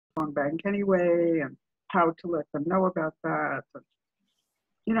phone bank anyway, and how to let them know about that. And,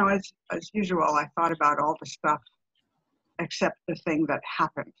 you know, as usual, I thought about all the stuff except the thing that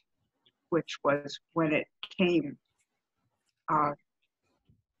happened, which was when it came to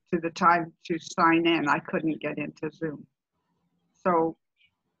the time to sign in, I couldn't get into Zoom. So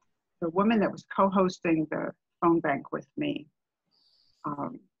the woman that was co-hosting the phone bank with me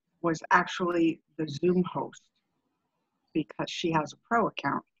was actually the Zoom host because she has a pro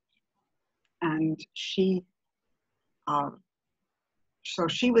account. And so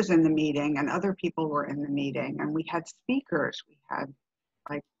she was in the meeting and other people were in the meeting, and we had speakers. We had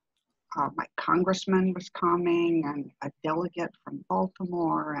like my congressman was coming, and a delegate from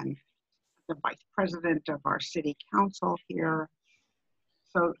Baltimore, and the vice president of our city council here.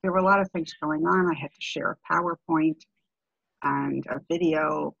 So there were a lot of things going on. I had to share a PowerPoint and a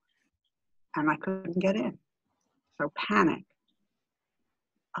video, and I couldn't get in. So panic.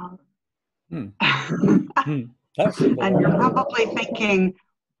 And you're probably thinking,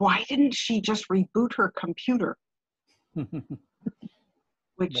 why didn't she just reboot her computer?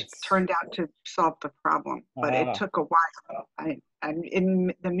 Which turned out to solve the problem, but it took a while. And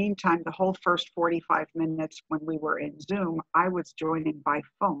in the meantime, the whole first 45 minutes when we were in Zoom, I was joining by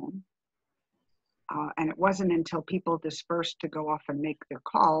phone. And it wasn't until people dispersed to go off and make their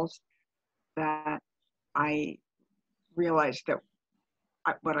calls that I realized that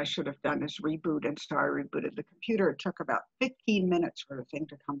what I should have done is reboot. And so I rebooted the computer. It took about 15 minutes for the thing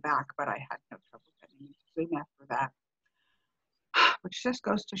to come back, but I had no trouble getting into Zoom after that. Which just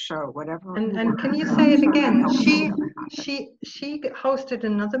goes to show whatever. And can you say it again? She hosted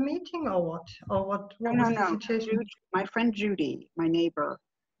another meeting, or what? Or what was the situation? Judy, my friend Judy, my neighbor,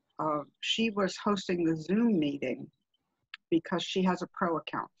 she was hosting the Zoom meeting because she has a pro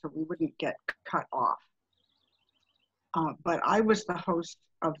account, so we wouldn't get cut off. But I was the host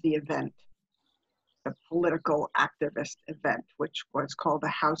of the event, the political activist event, which was called the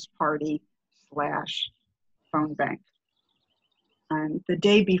House Party / Phone Bank. And the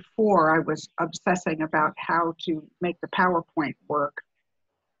day before, I was obsessing about how to make the PowerPoint work.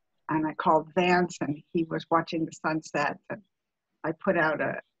 And I called Vance, and he was watching the sunset. And I put out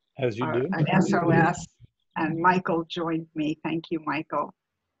an SOS, and Michael joined me. Thank you, Michael.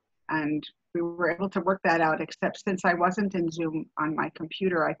 And we were able to work that out, except since I wasn't in Zoom on my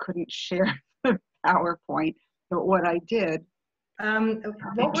computer, I couldn't share the PowerPoint. But what I did,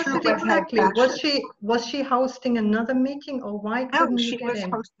 what was it exactly? Was she hosting another meeting, or why couldn't you get in? No, she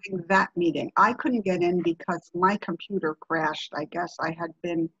was hosting that meeting. I couldn't get in because my computer crashed. I guess I had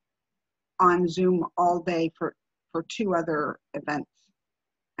been on Zoom all day for 2 other events.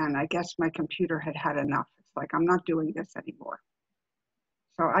 And I guess my computer had had enough. It's like, I'm not doing this anymore.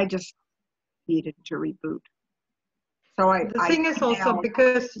 So I just needed to reboot. So the thing is also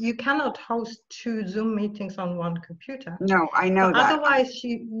because you cannot host 2 Zoom meetings on one computer. No, I know that. Otherwise,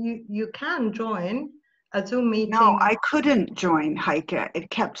 you can join a Zoom meeting. No, I couldn't join, Heike. It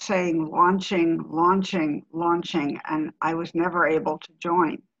kept saying launching, launching, launching, and I was never able to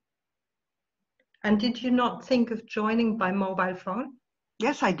join. And did you not think of joining by mobile phone?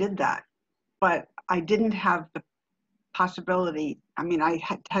 Yes, I did that, but I didn't have the possibility. I mean, I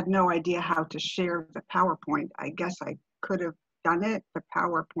had no idea how to share the PowerPoint. I guess I could have done it. The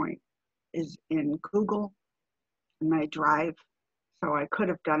PowerPoint is in Google, in my drive, so I could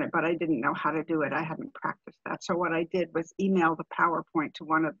have done it, but I didn't know how to do it. I hadn't practiced that. So what I did was email the PowerPoint to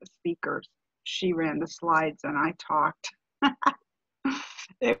one of the speakers. She ran the slides and I talked.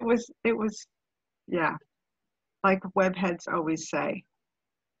 It was, yeah, like Webheads always say,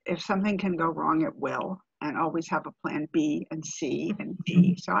 if something can go wrong, it will. And always have a plan B and C and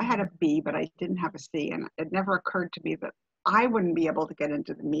D. So I had a B, but I didn't have a C. And it never occurred to me that I wouldn't be able to get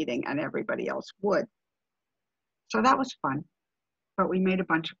into the meeting and everybody else would. So that was fun. But we made a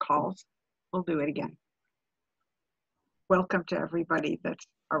bunch of calls. We'll do it again. Welcome to everybody that's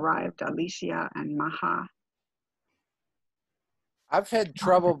arrived, Alicia and Maha. I've had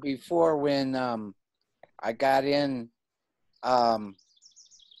trouble before when I got in. I'm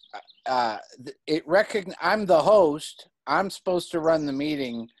the host. I'm supposed to run the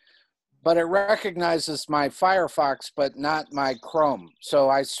meeting, but it recognizes my Firefox, but not my Chrome. So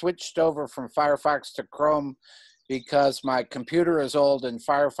I switched over from Firefox to Chrome because my computer is old and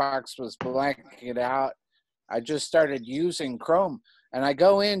Firefox was blanking it out. I just started using Chrome, and I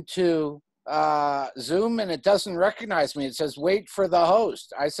go into Zoom and it doesn't recognize me. It says, wait for the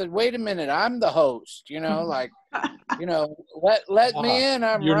host. I said, wait a minute, I'm the host, you know, like, you know, let me in.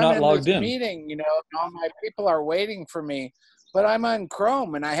 I'm running this meeting, you know, and all my people are waiting for me, but I'm on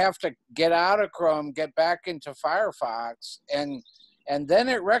Chrome and I have to get out of Chrome, get back into Firefox. And And then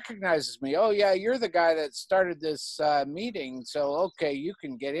it recognizes me. Oh, yeah, you're the guy that started this meeting. So, okay, you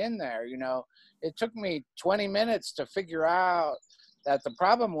can get in there. You know, it took me 20 minutes to figure out that the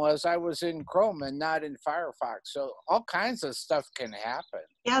problem was I was in Chrome and not in Firefox. So all kinds of stuff can happen.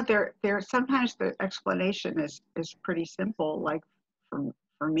 Yeah, there sometimes the explanation is pretty simple, like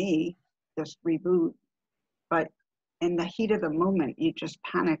for me, just reboot. But in the heat of the moment, you just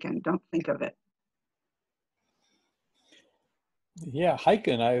panic and don't think of it. Yeah, Heike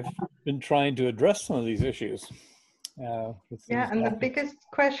and I've been trying to address some of these issues. Yeah, and the biggest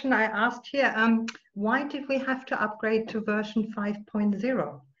question I asked here, why did we have to upgrade to version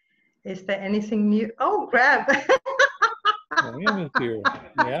 5.0? Is there anything new? Oh, Graham! Graham is here.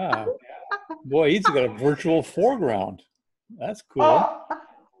 Yeah. Boy, he's got a virtual foreground. That's cool. Oh.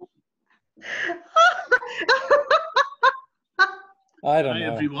 I don't Hi,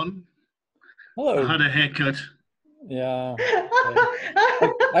 know. everyone. Hello. I had a haircut. Yeah.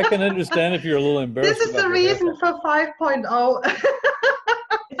 I can understand if you're a little embarrassed. This is the reason for 5.0.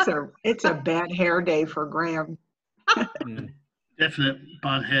 It's a bad hair day for Graham. Definite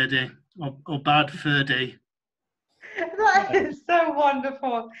bad hair day or bad fur day. That is so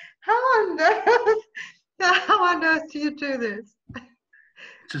wonderful. How on earth do you do this?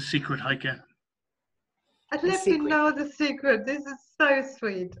 It's a secret, Heike. And let me know the secret. This is so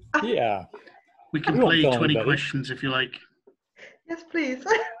sweet. Yeah. We can We won't play tell 20 anybody. questions if you like. Yes, please.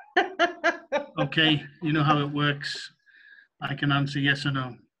 Okay, you know how it works. I can answer yes or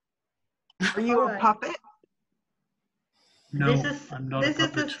no. Are you a puppet? No, this is, I'm not this a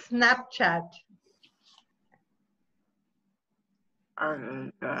is puppet. a Snapchat.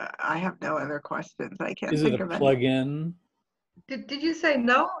 I have no other questions. I can't Is it think a of any. plug-in? Did you say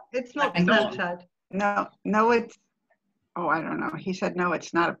no? It's not No. Snapchat. No, it's, oh, I don't know. He said, no,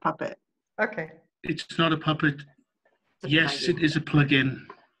 it's not a puppet. Okay. It's not a puppet. Yes, it is a plugin.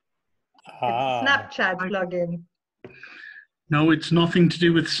 It's a Snapchat plugin. No, it's nothing to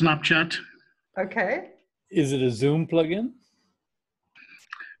do with Snapchat. Okay. Is it a Zoom plugin?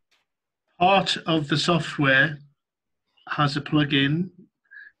 Part of the software has a plugin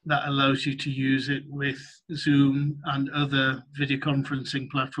that allows you to use it with Zoom and other video conferencing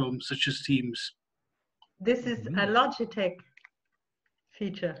platforms such as Teams. This is a Logitech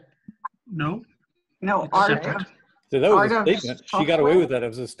feature. No, No, it's art separate. of, So that was Art a of statement. She got away software? with that. It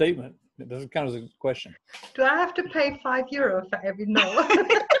was a statement. It doesn't count as a question. Do I have to pay €5 for every no?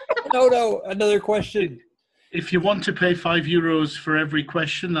 No, another question. If you want to pay €5 for every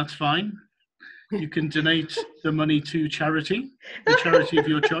question, that's fine. You can donate the money to charity, the charity of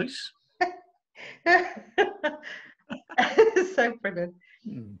your choice. So brilliant.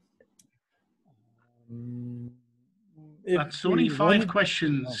 That's only 5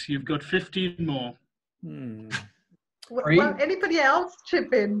 questions. You've got 15 more. Well, anybody else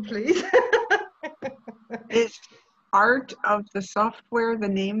chip in, please? is art of the software the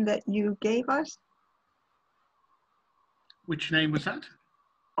name that you gave us? Which name was that?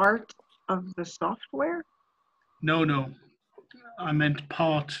 Art of the software? No. I meant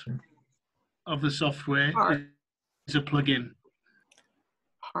part of the software Part. is a plugin.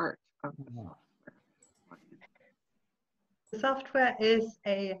 Part of the software. The software is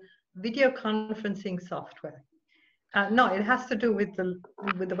a video conferencing software. No, it has to do with the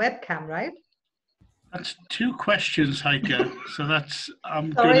webcam, right? That's 2 questions, Heike. So that's,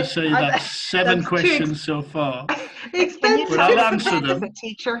 I'm Sorry, going to say that's 7 that's questions so far. Can you But tell I'll us answer again as them. a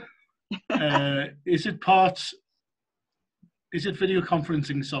teacher? Is it video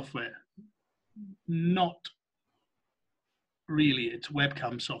conferencing software? Not really. It's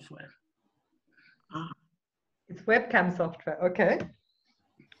webcam software. It's webcam software, okay.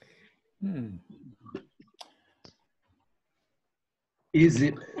 Is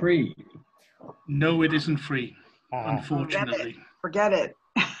it free? No, it isn't free, Ah. unfortunately. Forget it.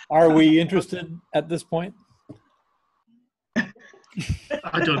 Are we interested at this point?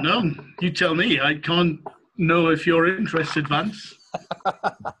 I don't know. You tell me. I can't know if you're interested, Vance.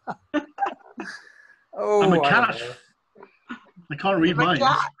 Oh, I'm a I don't cat. know. I can't read You're a minds.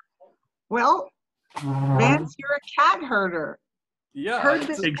 cat. Well, Vance, you're a cat herder. Yeah, Heard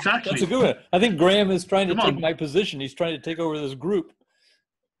this. Exactly. that's a good one. I think Graham is trying to Come take on. my position. He's trying to take over this group.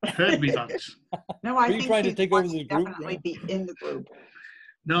 Heard me, Vance. No, I Are you think trying to he take wants over the to group, definitely Graham? be in the group.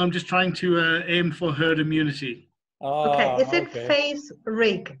 No, I'm just trying to aim for herd immunity. Okay, is it face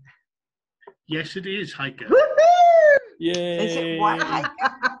rig? Yes, it is, Heike. Woohoo! Yay. Is it what? Heike?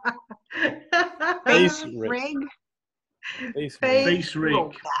 Face Face rig. rig? Face Face- Face rig.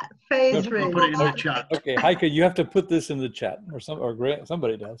 Google that. Face I'll I'll rig. put it in the chat. Okay, Heike, you have to put this in the chat, or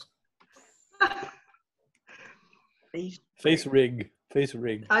somebody does. Face rig. Face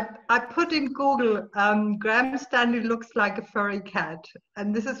rig. I put in Google, Graham Stanley looks like a furry cat,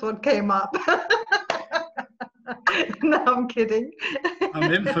 and this is what came up. No, I'm kidding.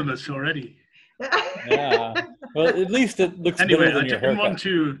 I'm infamous already. Yeah. Well, at least it looks Anyway, better I than your didn't haircut. want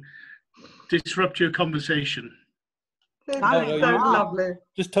to disrupt your conversation. It's No, so no, lovely.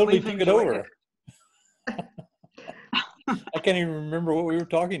 Just totally We've took it enjoyed over. I can't even remember what we were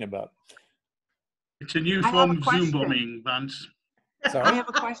talking about. It's a new I have form a of Zoom question. bombing, Vance. I Sorry? have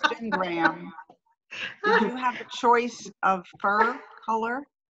a question, Graham. Did you have a choice of fur color?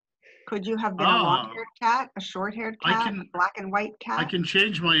 Could you have been a long-haired cat, a short-haired cat, a black and white cat? I can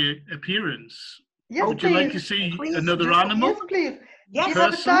change my appearance. Yes, Would please. you like to see Please another do. animal? Yes, please. Yes. You have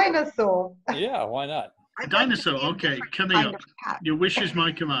a Person? dinosaur. Yeah, why not? A I'd like to dinosaur, see a okay, different coming kind up. of cat. Your wish is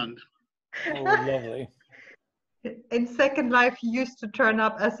my command. Oh, lovely. In Second Life, he used to turn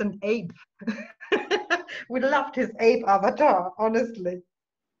up as an ape. We loved his ape avatar, honestly.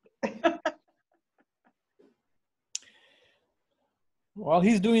 While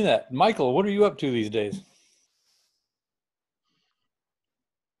he's doing that, Michael, what are you up to these days?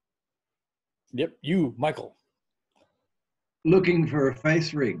 Yep, you, Michael. Looking for a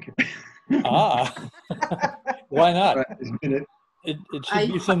face rig. Ah, why not? Right this minute. It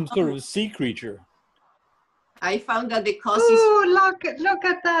should be some sort of sea creature. I found that the cost is Oh, look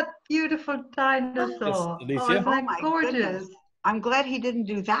at that beautiful dinosaur. Yes, Alicia? Oh, isn't Oh that my gorgeous? goodness. I'm glad he didn't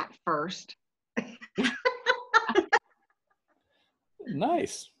do that first.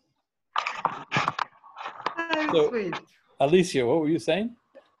 Nice. So So- sweet. Alicia, what were you saying?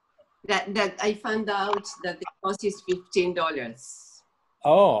 that I found out that the cost is $15.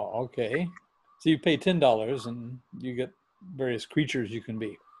 Oh, okay. So you pay $10 and you get various creatures you can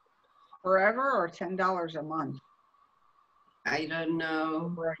be. Forever or $10 a month I don't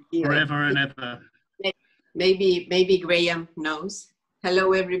know. for a year? Forever and ever. Maybe Graham knows.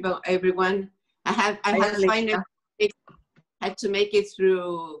 Hello, everyone. I had to make it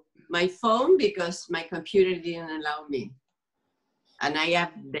through my phone because my computer didn't allow me, and I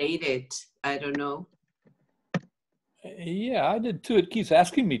updated. I don't know. Yeah, I did too. It keeps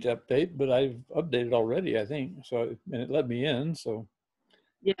asking me to update, but I've updated already, I think. So, and it let me in, so.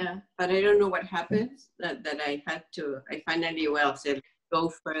 Yeah, but I don't know what happened. That I had to. I finally said go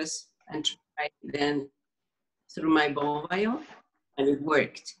first and try then through my mobile, and it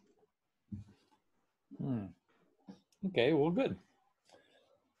worked. Okay, well, good.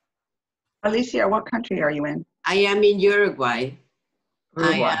 Alicia, what country are you in? I am in Uruguay.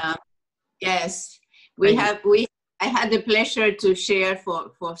 Uruguay. Yes, I had the pleasure to share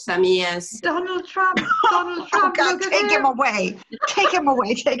for some years. Donald Trump. Donald Oh Trump. God, Look at take him him. away. Take him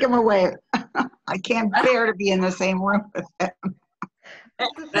away. Take him away. I can't bear to be in the same room with him.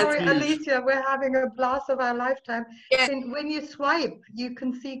 Sorry, huge. Alicia, we're having a blast of our lifetime. Yes. And when you swipe, you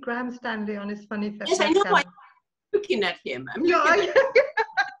can see Graham Stanley on his funny face. Yes, I know. I'm looking at him.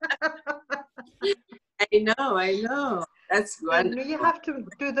 I know. That's good. You have to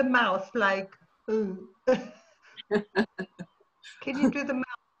do the mouth like, ooh. Can you do the mouth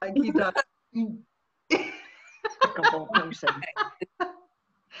like he does? Likable person.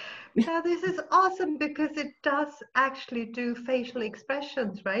 Now, this is awesome because it does actually do facial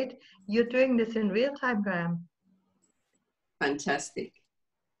expressions, right? You're doing this in real time, Graham. Fantastic.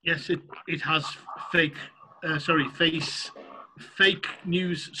 Yes, it has face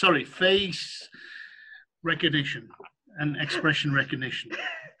recognition and expression recognition.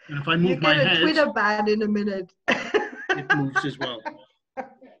 And if I You move my get a head, Twitter ban in a minute. it moves as well.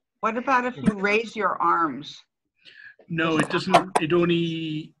 What about if you raise your arms? No, it doesn't. It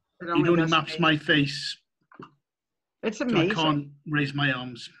only does maps face. my face. It's So I amazing. can't raise my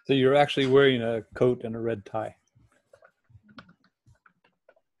arms. So you're actually wearing a coat and a red tie.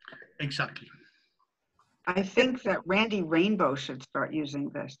 Exactly. I think that Randy Rainbow should start using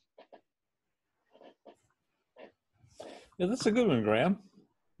this. Yeah, that's a good one, Graham.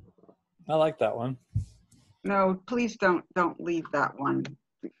 I like that one. No, please don't leave that one.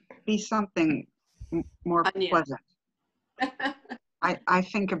 Be something more Onion. pleasant. I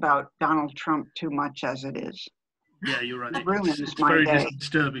think about Donald Trump too much as it is. Yeah, you're right. It ruins It's my very day.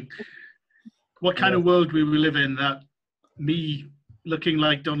 disturbing. What kind of world will we live in that me looking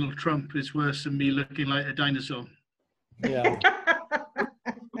like Donald Trump is worse than me looking like a dinosaur? Yeah.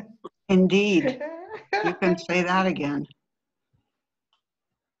 Indeed. You can say that again.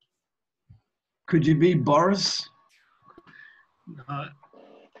 Could you be Boris?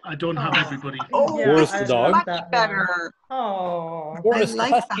 I don't have everybody. Oh, Yeah, Boris this the is dog? much that one. better. Oh. Boris I the like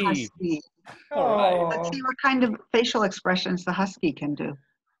the husky. husky. All right. Let's see what kind of facial expressions the husky can do.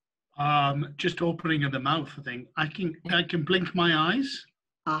 Just opening of the mouth, I think. I can blink my eyes.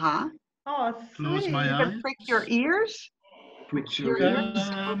 Uh-huh. Oh, Close sweet. my You eyes. can prick your ears? Twitch Your your ears?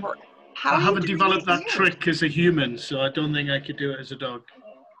 Um, How I are you haven't doing developed the that ears? trick as a human, so I don't think I could do it as a dog.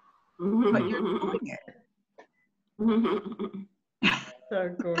 But you're doing it. So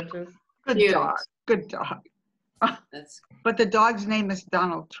gorgeous. Good Cute. dog. Good dog. That's But the dog's name is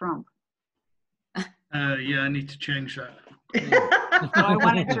Donald Trump. Yeah, I need to change that. So I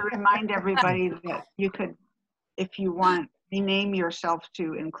wanted to remind everybody that you could, if you want, rename yourself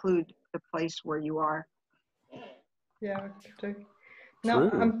to include the place where you are. Yeah. Now,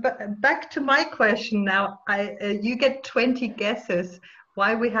 True. back to my question now. You get 20 guesses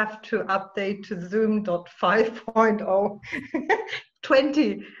why we have to update to Zoom.5.0.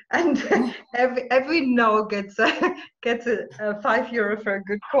 20, and every no gets a €5 for a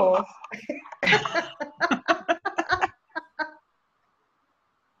good cause.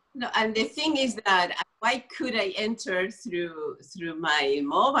 no, and the thing is that why could I enter through my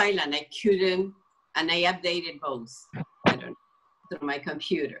mobile and I couldn't, and I updated both. I don't know, through my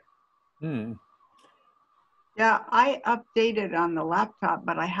computer. Yeah, I updated on the laptop,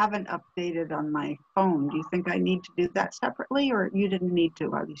 but I haven't updated on my phone. Do you think I need to do that separately, or you didn't need to,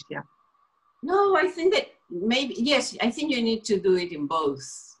 Alicia? No, I think that maybe, yes, I think you need to do it in both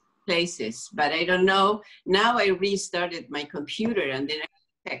places, but I don't know. Now I restarted my computer and then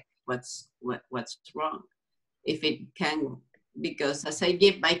I check what's wrong. If it can, because as I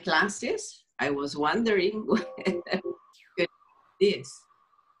give my classes, I was wondering what this.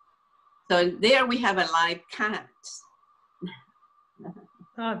 So there we have a live cat.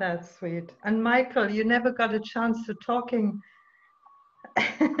 Oh, that's sweet. And Michael, you never got a chance to talking.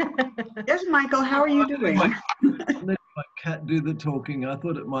 Yes, Michael, how are you doing? Let my cat do the talking. I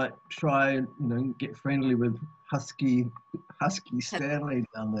thought it might try and get friendly with Husky Stanley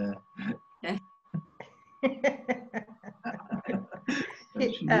down there.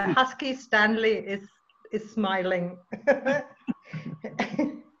 Husky Stanley is smiling.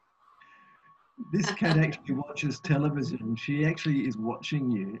 This cat actually watches television. She actually is watching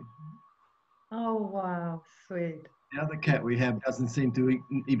you. Oh, wow, sweet. The other cat we have doesn't seem to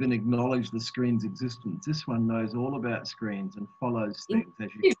even acknowledge the screen's existence. This one knows all about screens and follows things, as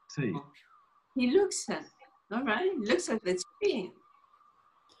you can see. He looks at, all right, looks at the screen.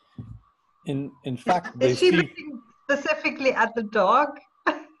 In fact, is she looking specifically at the dog?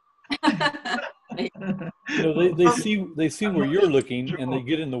 They see where you're looking and they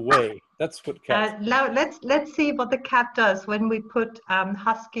get in the way. That's what cats. Now let's see what the cat does when we put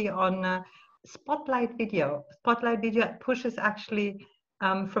Husky on Spotlight Video. Spotlight Video pushes actually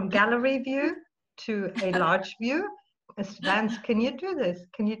from gallery view to a large view. Vance, can you do this?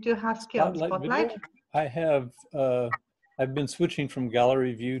 Can you do Husky on Spotlight? Video? I have. I've been switching from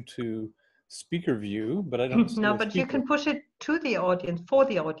gallery view to speaker view, but I don't see no, but speaker. you can push it to the audience, for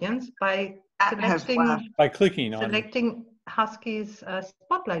the audience, by clicking on Husky's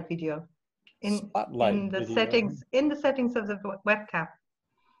Spotlight Video in the settings of the webcam.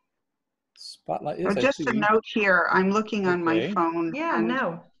 Spotlight. So just a note here, I'm looking on my phone. Yeah,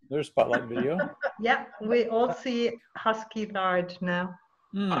 now. There's Spotlight Video. Yeah, we all see Husky large now.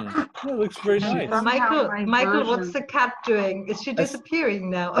 That looks very nice. Michael, what's the cat doing? Is she disappearing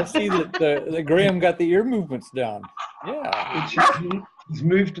now? I see that Graham got the ear movements down. Yeah. She's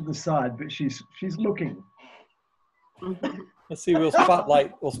moved to the side, but she's looking. Let's see. We'll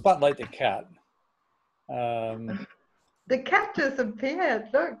spotlight the cat. The cat disappeared.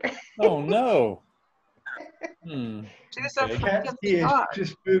 Look. Oh no. The cat's here. She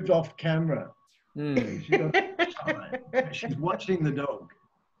just moved off camera. She's watching the dog.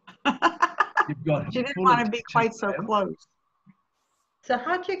 She didn't want to be quite so close. So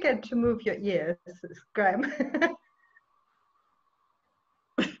how do you get to move your ears, Graham?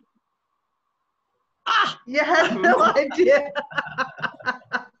 You have no idea.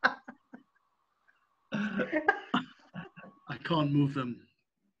 I can't move them.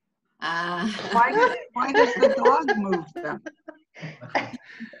 Why does the dog move them?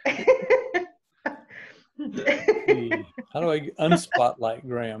 How do I unspotlight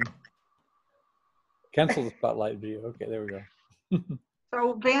Graham? Cancel the spotlight video. Okay, there we go.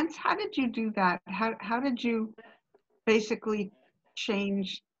 So Vance, how did you do that? How did you basically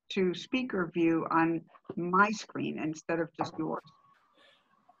change to speaker view on my screen instead of just yours?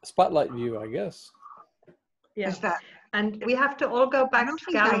 Spotlight view, I guess. Yes, and we have to all go back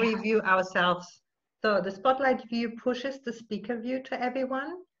to gallery view ourselves. So the spotlight view pushes the speaker view to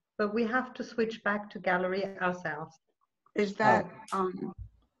everyone, but we have to switch back to gallery ourselves. Is that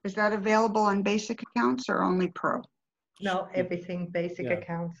available on basic accounts or only pro? No, everything basic Yeah.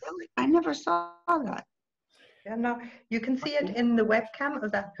 accounts. Really? I never saw that. Yeah, no, you can see it in the webcam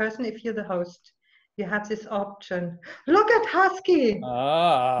of that person if you're the host. You have this option. Look at Husky!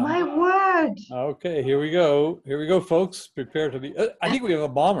 Ah. My word! Okay, here we go. Here we go, folks. Prepare to be. I think we have a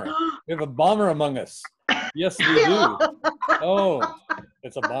bomber. We have a bomber among us. Yes, we do. Oh,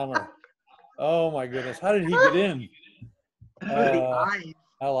 it's a bomber. Oh my goodness. How did he get in? The eyes.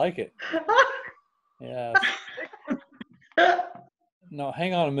 I like it. Yes. No,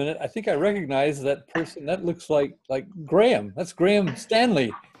 hang on a minute. I think I recognize that person. That looks like Graham. That's Graham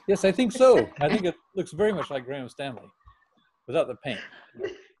Stanley. Yes, I think so. I think it looks very much like Graham Stanley without the paint.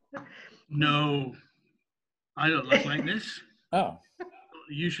 No, I don't look like this. Oh.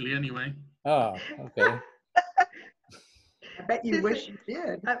 Usually, anyway. Oh, okay. I bet you wish you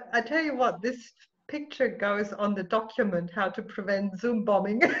did. I tell you what, this picture goes on the document, how to prevent Zoom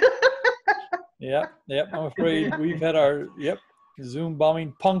bombing. Yep. I'm afraid we've had our, Zoom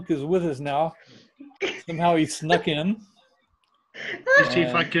bombing punk is with us now. Somehow he snuck in. Let's see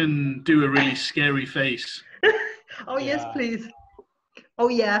if I can do a really scary face. Oh, yes, Yeah. please. Oh,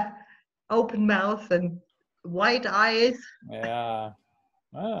 yeah. Open mouth and white eyes. Yeah.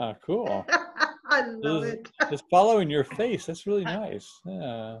 Ah, cool. I love it. It's following your face. That's really nice.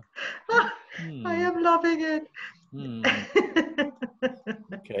 Yeah. I am loving it.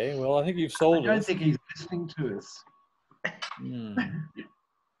 Okay, well, I think you've I sold don't us. think he's listening to us.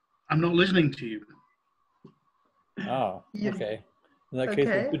 I'm not listening to you. Oh, You- okay. In that case,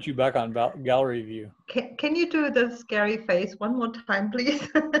 Okay. we'll put you back on gallery view. Can you do the scary face one more time, please?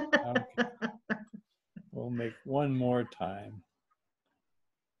 Okay. We'll make one more time.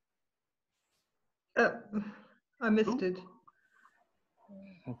 I missed it.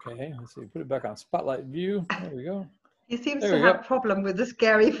 Okay, let's see. Put it back on spotlight view. There we go. He seems There to we have go. a problem with the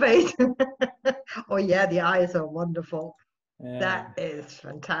scary face. Oh yeah, the eyes are wonderful. Yeah. That is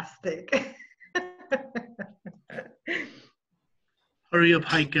fantastic. Hurry up,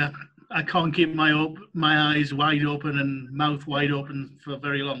 hiker. I can't keep my eyes wide open and mouth wide open for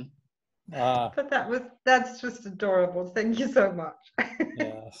very long. But that's just adorable. Thank you so much.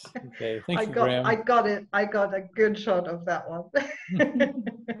 Yes. Okay. Thank you, I Graham. got it. I got a good shot of that one.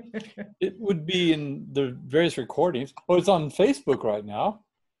 It would be in the various recordings. Oh, it's on Facebook right now.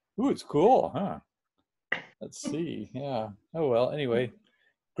 Ooh, it's cool, huh? Let's see. Yeah. Oh well. Anyway,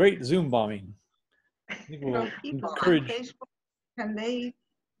 great Zoom bombing. I think we'll So people on encourage. Facebook,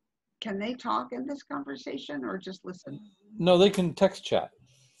 can they talk in this conversation or just listen? No, they can text chat.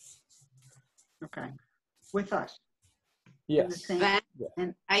 Okay, with us. Yes.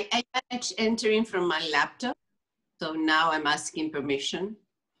 And I managed entering from my laptop, so now I'm asking permission.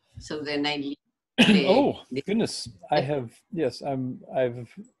 So then I leave. Oh goodness! I have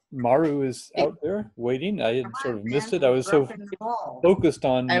Maru is out there waiting. I had sort of missed it. I was so focused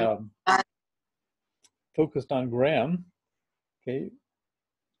on Graham. Okay.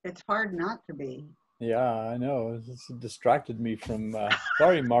 It's hard not to be. Yeah, I know. This distracted me from.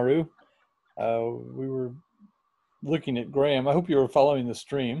 Sorry, Maru. We were looking at Graham. I hope you were following the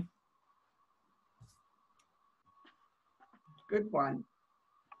stream. Good one.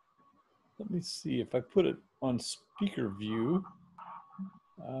 Let me see if I put it on speaker view.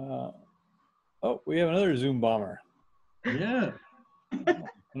 Oh, we have another Zoom bomber. Yeah.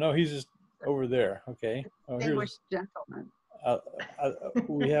 No, he's just over there. Okay. Oh, here's. Gentlemen.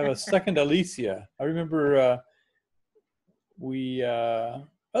 We have a second Alicia. I remember oh,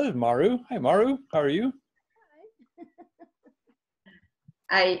 there's Maru. Hi, Maru. How are you?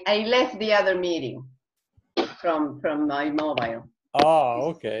 I left the other meeting from my mobile. Oh,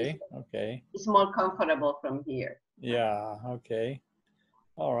 okay. Okay. It's more comfortable from here. Yeah. Okay.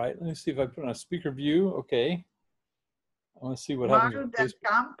 All right. Let me see if I put on a speaker view. Okay. I want to see what happens. Maru del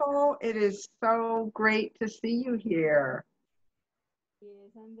Campo, it is so great to see you here.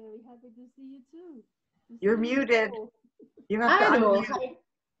 Yes, I'm very happy to see you too. You're muted. You have to Maru, unmute.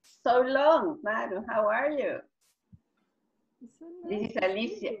 so long, Maru. How are you? So nice This is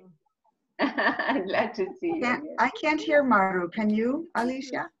Alicia. I'm glad to see you. I can't hear Maru. Can you,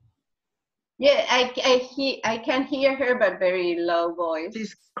 Alicia? Yeah, I can hear her, but very low voice.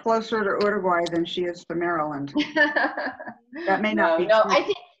 She's closer to Uruguay than she is to Maryland. That may not be no, true. I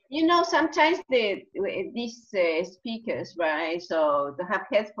think, sometimes these speakers, right? So to have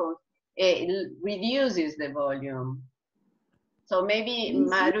headphones, it reduces the volume. So maybe,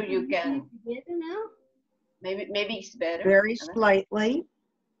 Maru, you can. Better now? Maybe it's better. Very slightly.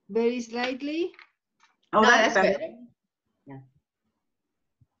 Very slightly. Oh, No, that's better. Yeah.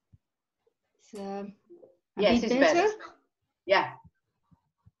 So, Yes, it's better. Yeah.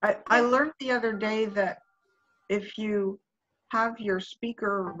 I learned the other day that if you have your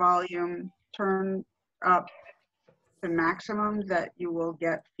speaker volume turned up to maximum, that you will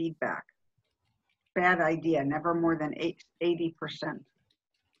get feedback. Bad idea, never more than 80%.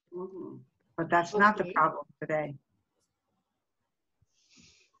 But that's not the problem today.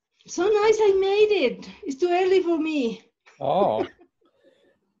 So nice, I made it. It's too early for me. Oh.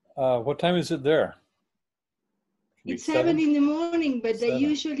 What time is it there? It's 7 in the morning, but 7. I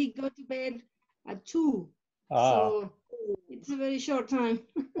usually go to bed at 2. So it's a very short time.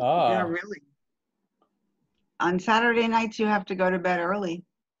 Yeah, really. On Saturday nights, you have to go to bed early.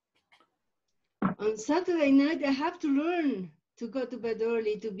 On Saturday night, I have to learn to go to bed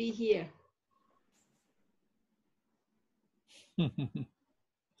early to be here.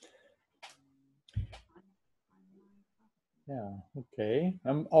 Yeah, okay.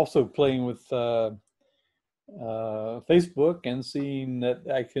 I'm also playing with Facebook and seeing that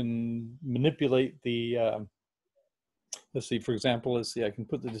I can manipulate the, let's see, for example, let's see, I can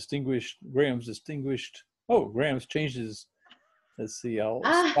put the Graham's distinguished, Graham's changes, let's see, I'll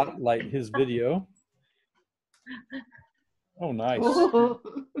spotlight his video. Oh, nice. Oh.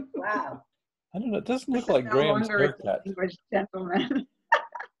 Wow. I don't know, it doesn't look like Graham's haircut. Gentleman.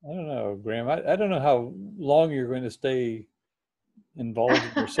 I don't know, Graham. I don't know how long you're going to stay involved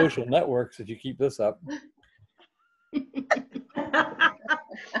in your social networks if you keep this up.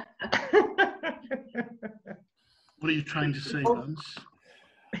 What are you trying to say, Vance?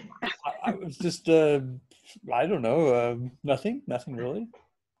 I was just, I don't know, nothing really.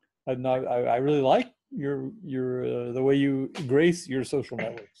 I really like your the way you grace your social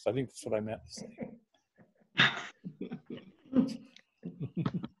networks. I think that's what I meant to say.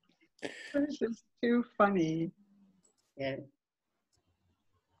 This is too funny. Yeah.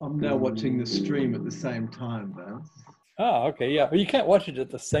 I'm now watching the stream at the same time, Vance. Oh, okay, yeah. But you can't watch it at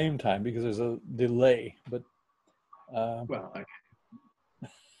the same time because there's a delay, but well,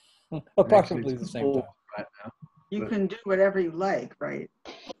 okay. approximately the same time. Right now. You can do whatever you like, right?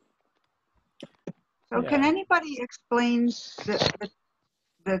 So Yeah. can anybody explain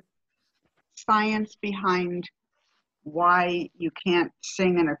the science behind why you can't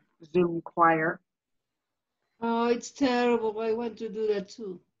sing in a Zoom choir? Oh, it's terrible. I want to do that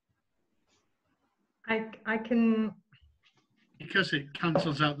too. I can. Because it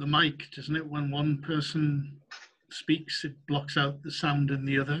cancels out the mic, doesn't it? When one person speaks, it blocks out the sound in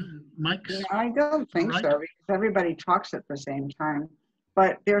the other mics. No, I don't think Right. so, because everybody talks at the same time.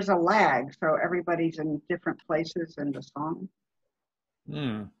 But there's a lag, so everybody's in different places in the song.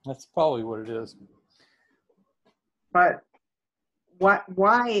 That's probably what it is. But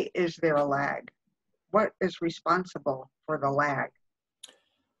why is there a lag? What is responsible for the lag?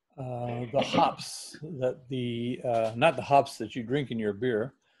 The hops that not the hops that you drink in your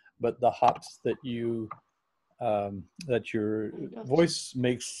beer, but the hops that you that your voice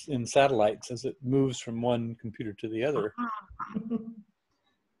makes in satellites as it moves from one computer to the other.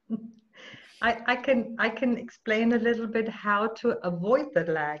 I can explain a little bit how to avoid the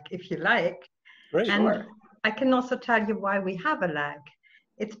lag if you like. Great. And Sure. I can also tell you why we have a lag.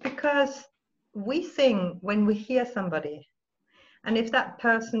 It's because we sing when we hear somebody. And if that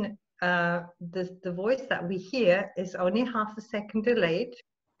person, the voice that we hear is only half a second delayed,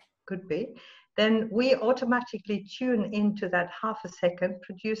 could be, then we automatically tune into that half a second,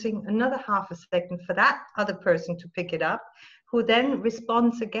 producing another half a second for that other person to pick it up, who then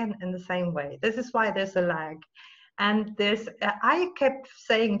responds again in the same way. This is why there's a lag. And I kept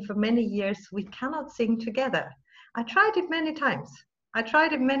saying for many years, we cannot sing together. I tried it many times.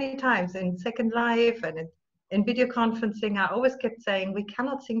 In Second Life and in video conferencing. I always kept saying, we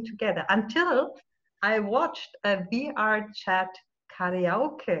cannot sing together, until I watched a VR chat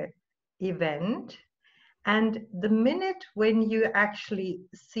karaoke event. And the minute when you actually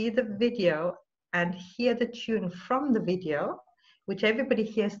see the video and hear the tune from the video, which everybody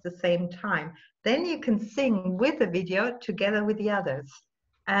hears at the same time, then you can sing with the video together with the others.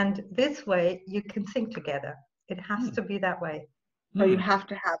 And this way you can sing together. It has to be that way. So you have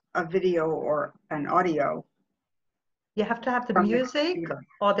to have a video or an audio. You have to have the From the music, computer.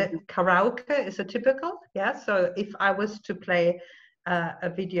 or the karaoke is a typical, yeah. So if I was to play a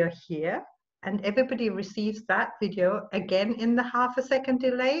video here and everybody receives that video again in the half a second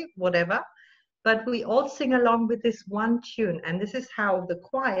delay, whatever, but we all sing along with this one tune, and this is how the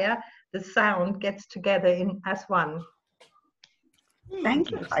choir, the sound gets together as one.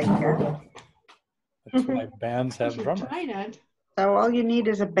 Thank you, Heike. That's why bands have should drummers. try that. So all you need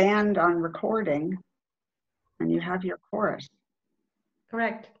is a band on recording, and you have your chorus.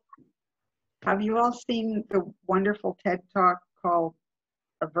 Correct. Have you all seen the wonderful TED Talk called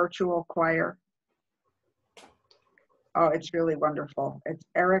A Virtual Choir? Oh, it's really wonderful. It's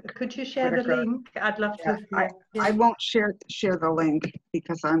Eric. Could you share the Whitaker. link? I'd love Yeah, to. Yeah. I won't share the link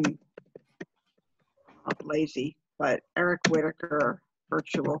because I'm lazy. But Eric Whitaker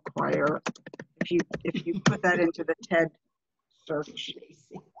Virtual Choir. If you put that into the TED search,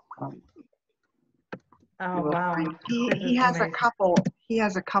 Oh you will wow! find, This he is has amazing.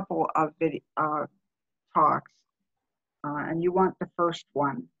 a couple of talks, and you want the first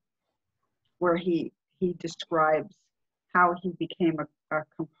one where he describes how he became a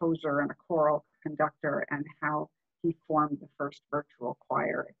composer and a choral conductor and how he formed the first virtual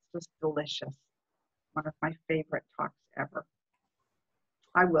choir. It's just delicious. One of my favorite talks ever.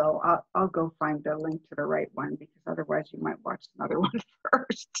 I'll go find the link to the right one because otherwise you might watch another one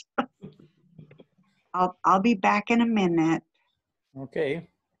first. I'll be back in a minute. Okay.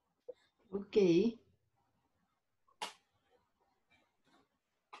 Okay.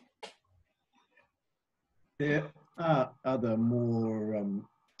 There are other more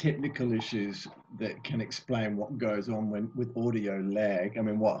technical issues that can explain what goes on with audio lag. I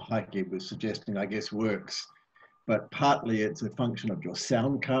mean, what Heike was suggesting, I guess, works, but partly it's a function of your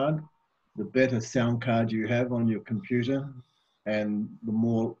sound card. The better sound card you have on your computer, and the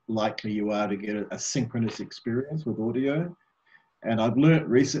more likely you are to get a synchronous experience with audio. And I've learned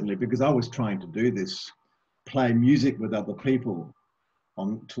recently, because I was trying to do this, play music with other people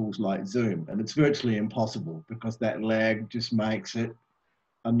on tools like Zoom, and it's virtually impossible because that lag just makes it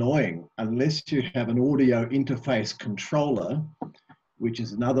annoying unless you have an audio interface controller, which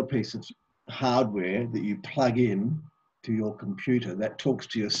is another piece of hardware that you plug in to your computer that talks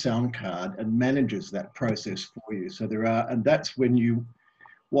to your sound card and manages that process for you. So and that's when you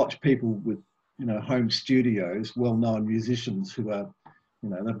watch people with, home studios, well-known musicians who are,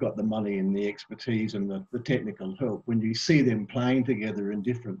 they've got the money and the expertise and the technical help. When you see them playing together in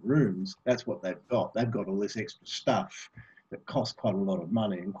different rooms, that's what they've got. They've got all this extra stuff that costs quite a lot of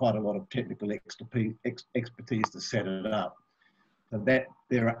money and quite a lot of technical expertise to set it up. So that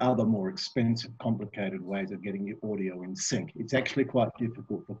there are other more expensive, complicated ways of getting your audio in sync. It's actually quite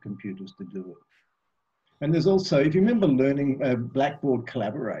difficult for computers to do it. And there's also, if you remember learning Blackboard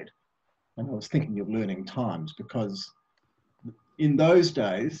Collaborate, and I was thinking of learning Times, because in those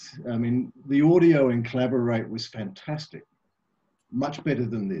days, I mean, the audio in Collaborate was fantastic, much better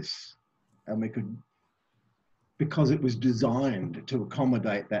than this. And we could, because it was designed to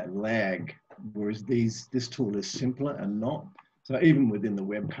accommodate that lag, whereas this tool is simpler and not. So even within the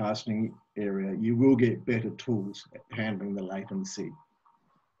webcasting area, you will get better tools at handling the latency.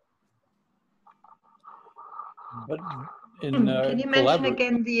 But in can you mention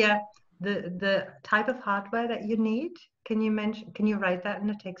again the type of hardware that you need? Can you write that in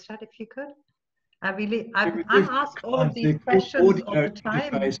the text chat if you could? I'm asked all of these questions all the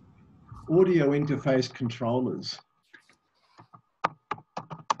time. Audio interface controllers.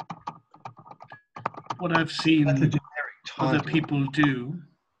 What I've seen other people do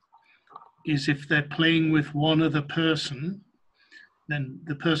is if they're playing with one other person, then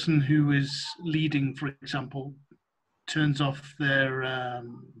the person who is leading, for example, turns off their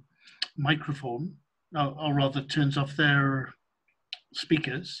microphone, or rather turns off their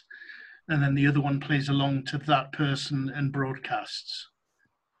speakers, and then the other one plays along to that person and broadcasts.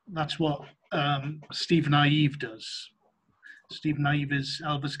 That's what Steve Naive does. Steve Naive is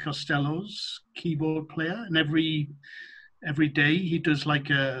Elvis Costello's keyboard player, and every day he does like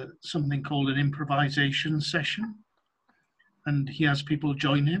something called an improvisation session, and he has people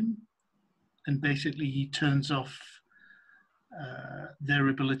join him, and basically he turns off their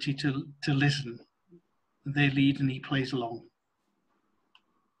ability to listen. They lead and he plays along.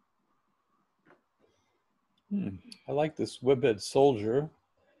 I like this Webhead Soldier.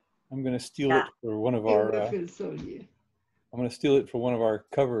 I'm going to steal it for one of our. I'm going to steal it for one of our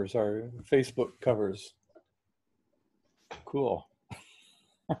covers, our Facebook covers. Cool.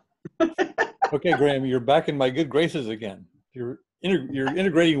 Okay, Graham, you're back in my good graces again. You're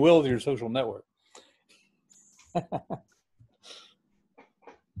integrating well with your social network.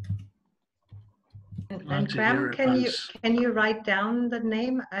 And Graham, can you write down the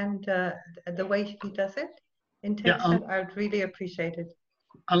name and the way he does it in text? Yeah, I'd really appreciate it.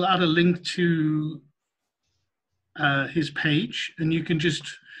 I'll add a link to his page, and you can just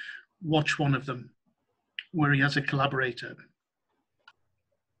watch one of them where he has a collaborator.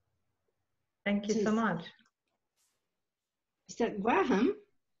 Thank you so much. Is that Graham?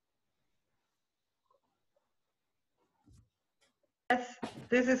 Yes,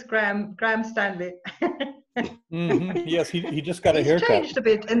 this is Graham Stanley. Yes, he just got a haircut. He's changed a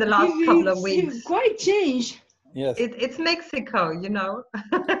bit in the last couple of weeks. Quite changed. Yes. It's Mexico, you know.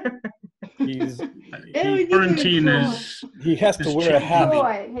 He's Very he, different Quarantine from is he has to has wear a changed. hat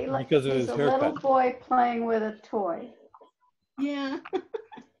Toy. because of He's his a little haircut. boy playing with a toy. yeah.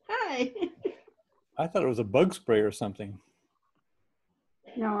 Hi. I thought it was a bug spray or something.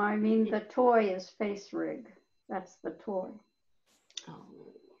 No, I mean the toy is face rig. That's the toy.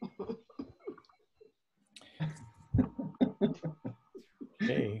 Oh.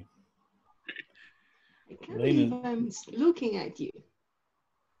 Okay. I can't Lena- believe I'm looking at you.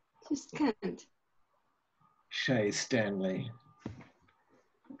 Just can't. Shay Stanley.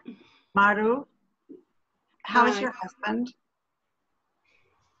 Maru, how is Hi. your husband?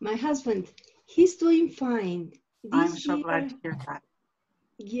 My husband, he's doing fine. I'm This so year, glad to hear that.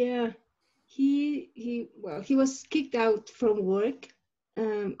 yeah, he was kicked out from work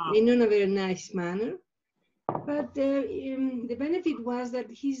in a very nice manner. But the benefit was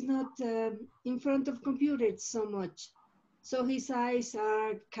that he's not in front of computers so much. So his eyes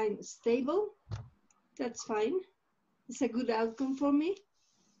are kind of stable. That's fine. It's a good outcome for me.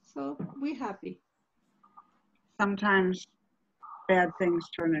 So we're happy. Sometimes bad things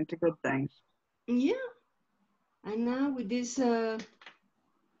turn into good things. Yeah. And now with this,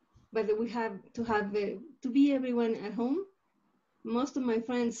 but we have to be everyone at home. Most of my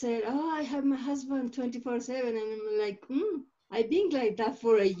friends said, "Oh, I have my husband 24/7," and I'm like, I've been like that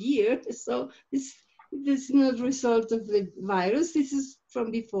for a year. So this is not a result of the virus. This is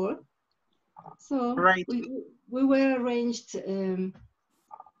from before. So Right. we were arranged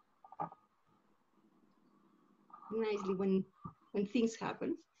nicely when things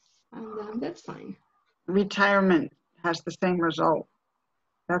happen, and that's fine. Retirement has the same result.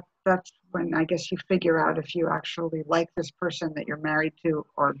 That's when I guess you figure out if you actually like this person that you're married to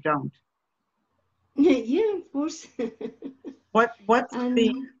or don't. Yeah, of course. What's And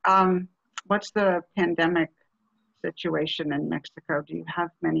the pandemic situation in Mexico? Do you have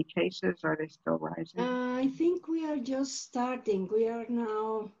many cases? Are they still rising? I think we are just starting. We are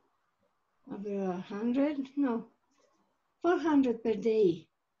now over 100, no, 400 per day.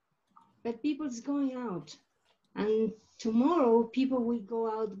 But people's going out. And tomorrow, people will go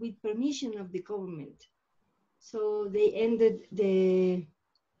out with permission of the government. So they ended the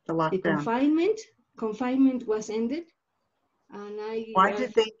lockdown. confinement. Confinement was ended. And Why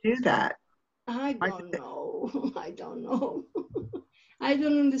did they do that? I don't know. I don't know. I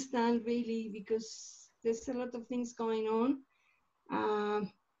don't understand really because there's a lot of things going on.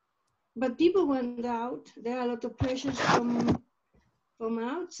 But people went out. There are a lot of pressures from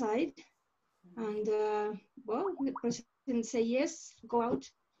outside. And well, the president say yes, go out,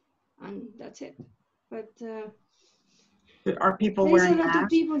 and that's it. But are people there's wearing a lot masks? of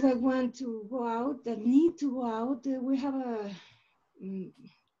people that want to go out, that need to go out. We have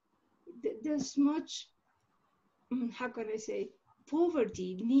there's much, how can I say,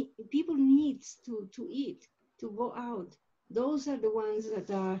 poverty. People needs to eat, to go out. Those are the ones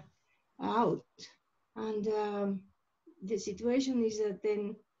that are out. And the situation is that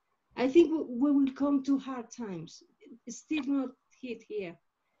then I think we will come to hard times. It's still not hit here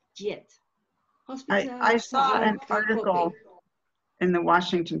yet. I saw an article in the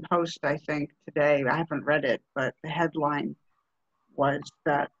Washington Post, I think, today. I haven't read it, but the headline was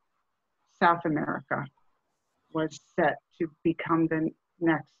that South America was set to become the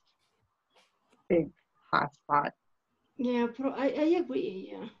next big hotspot. Yeah, I agree.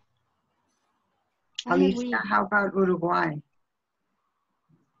 Yeah. I Alicia, agree. how about Uruguay?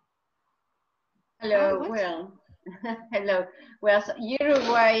 Hello, well, hello. Well, so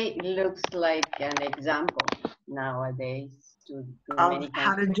Uruguay looks like an example nowadays to many countries.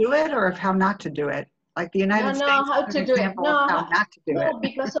 How to do it or of how not to do it? Like the United States how is to an do it. example of how not to do it.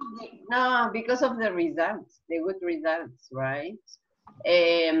 Because of the results, the good results, right?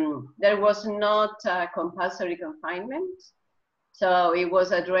 There was not compulsory confinement, so it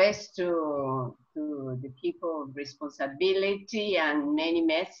was addressed to the people responsibility and many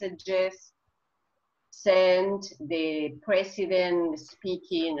messages sent. The president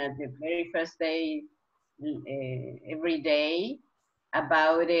speaking at the very first day, every day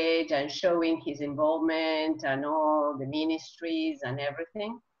about it and showing his involvement and all the ministries and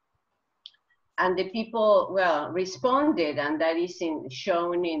everything. And the people, well, responded, and that is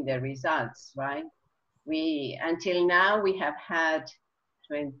shown in the results, right? Until now, we have had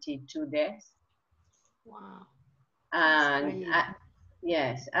 22 deaths. Wow. And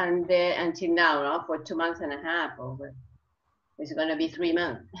yes, and until now, no, for 2.5 months over. It's going to be 3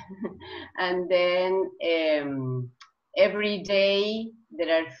 months. And then every day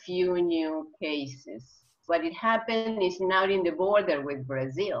there are few new cases. What it happened is now in the border with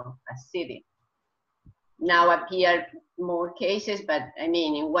Brazil, a city. now appear more cases, but I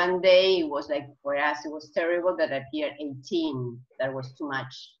mean, in one day, it was like, for us, it was terrible that appeared 18. That was too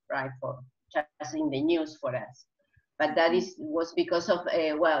much, right, for just in the news for us. But that was because of,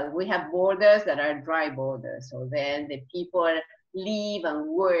 well, we have borders that are dry borders. So then the people live and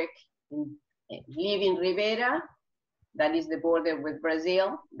work, live in Rivera, that is the border with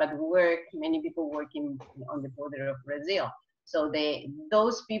Brazil, but many people working on the border of Brazil. So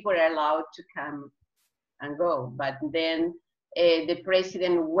those people are allowed to come and go. But then the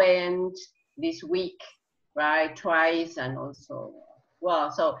president went this week, right, twice, and also,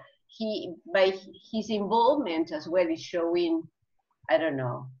 well, so by his involvement as well is showing, I don't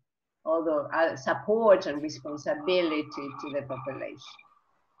know, although support and responsibility to the population.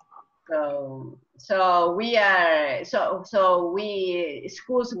 So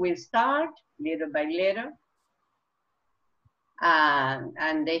schools will start little by little.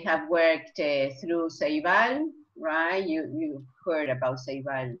 And they have worked through Ceibal, right? You heard about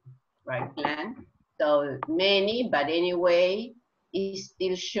Ceibal, right, plan. So many, but anyway, it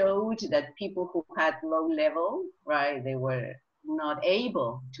still showed that people who had low level, right, they were not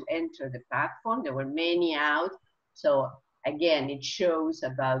able to enter the platform. There were many out. So again, it shows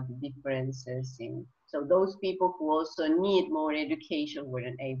about the differences so those people who also need more education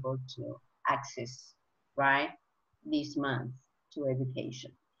weren't able to access, right, this month to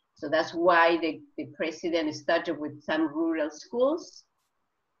education. So that's why the president started with some rural schools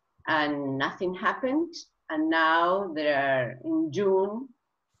and nothing happened. And now there are in June,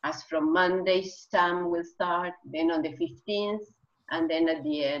 as from Monday, some will start, then on the 15th, and then at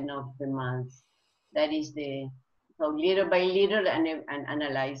the end of the month. That is so little by little and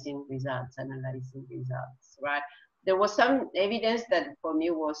analyzing results, right? There was some evidence that for me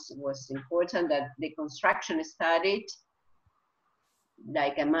was important, that the construction started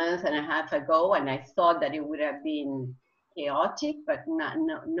like a month and a half ago, and I thought that it would have been chaotic, but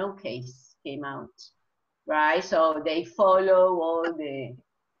no case came out, right? So they follow all the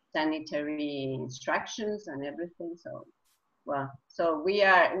sanitary instructions and everything. So, well, so we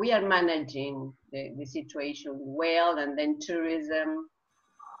are managing the situation well, and then tourism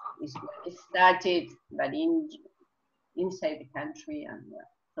is started, but inside the country, and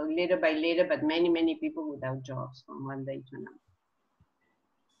so little by little, but many people without jobs from one day to another.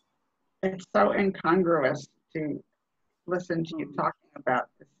 It's so incongruous to listen to you talking about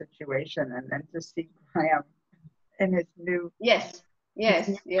the situation and then to see Graham in his new person.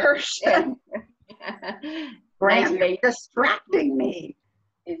 Graham, you're distracting me.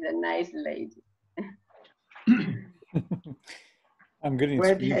 Is a nice lady. I'm getting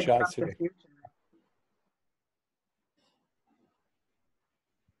screenshots here.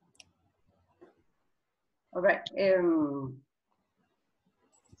 All right.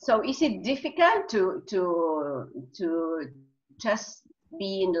 So is it difficult to just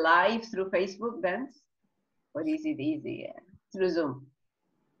be in live through Facebook, Vance? Or is it easy through Zoom?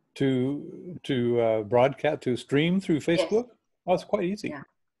 To broadcast, to stream through Facebook? Yes. Oh, it's quite easy. Yeah.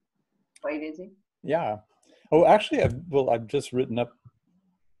 Quite easy? Yeah. Oh, actually, I've just written up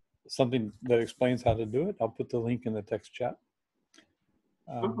something that explains how to do it. I'll put the link in the text chat.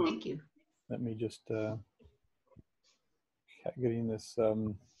 Thank you. Let me just getting this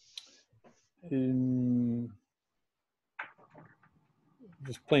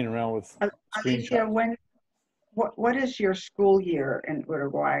just playing around with screenshots. What is your school year in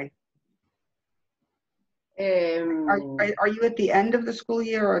Uruguay? Are you at the end of the school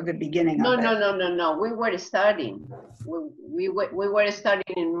year or the beginning of it? No. We were starting. We were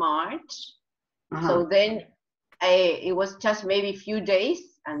starting in March. So then it was just maybe a few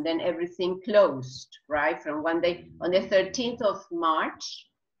days, and then everything closed, right? From one day, on the 13th of March,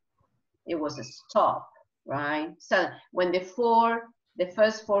 it was a stop, right? So when the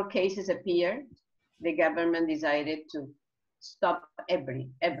first four cases appeared, the government decided to stop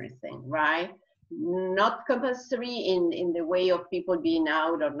everything, right? Not compulsory in the way of people being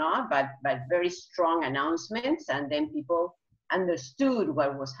out or not, but very strong announcements, and then people understood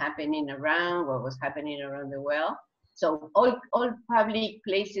what was happening around the world. So all public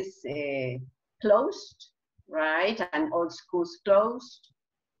places closed, right? And all schools closed.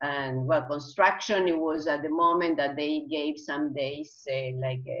 And well, construction, it was at the moment that they gave some days from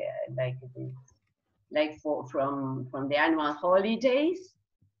the annual holidays.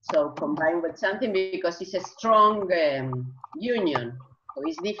 So combined with something, because it's a strong union, so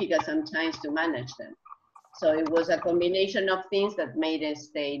it's difficult sometimes to manage them. So it was a combination of things that made us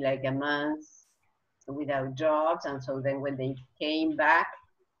stay like a month without jobs. And so then when they came back,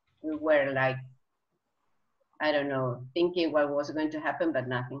 we were like I don't know, thinking what was going to happen, but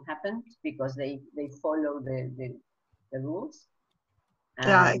nothing happened because they follow the rules.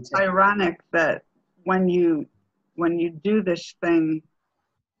 Yeah, And, it's ironic that when you do this thing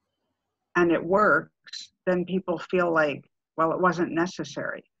and it works, then people feel like, well, it wasn't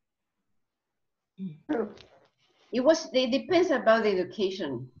necessary. it depends about the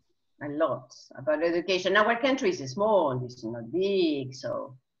education, a lot about education. Our country is small, it's not big,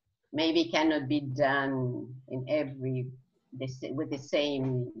 so maybe it cannot be done in with the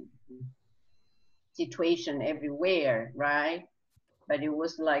same situation everywhere, right? But it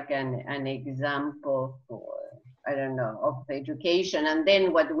was like an example for, I don't know, of education. And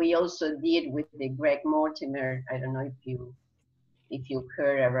then what we also did with the Greg Mortimer, I don't know if you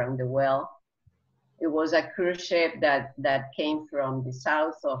heard around the well, it was a cruise ship that came from the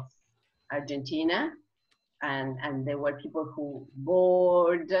south of Argentina, and there were people who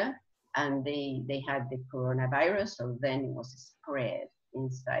board, and they had the coronavirus, so then it was spread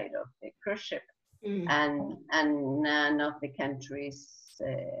inside of the cruise ship. And none of the countries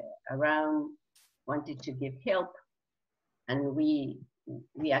around wanted to give help, and we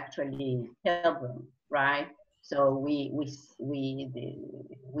actually helped them, right? So we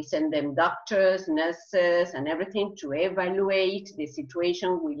send them doctors, nurses, and everything to evaluate the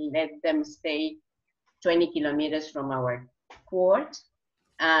situation. We let them stay 20 kilometers from our port,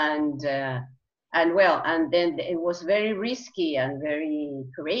 and then it was very risky and very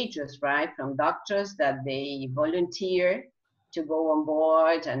courageous, right, from doctors that they volunteer to go on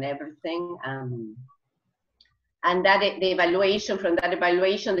board and everything. And that the evaluation, from that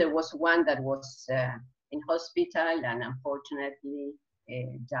evaluation, there was one that was in hospital and unfortunately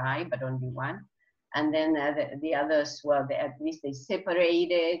died, but only one. And then the others, well, at least they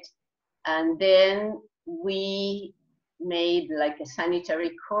separated. And then we made like a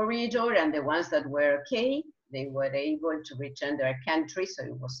sanitary corridor, and the ones that were okay, they were able to return their country. So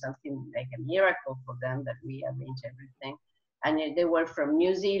it was something like a miracle for them that we arranged everything. And they were from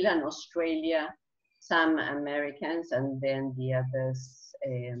New Zealand, Australia, some Americans, and then the others,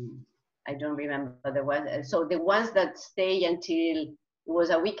 I don't remember the ones. So the ones that stay until, it was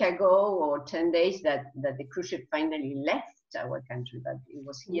a week ago or 10 days that the cruise ship finally left our country, but it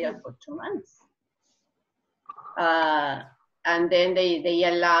was here for 2 months. And then they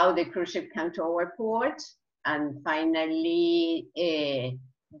allowed the cruise ship come to our port, and finally it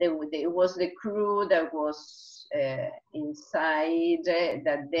was the crew that was inside,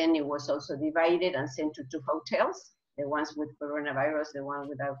 that then it was also divided and sent to 2 hotels, the ones with coronavirus, the one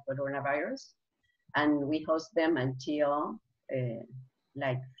without coronavirus. And we host them until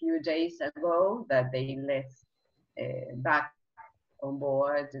like few days ago that they left back on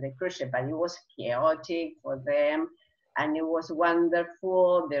board the cruise ship. But it was chaotic for them, and it was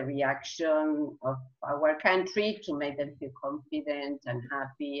wonderful, the reaction of our country to make them feel confident and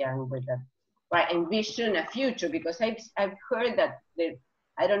happy and with a envision a future. Because I've heard that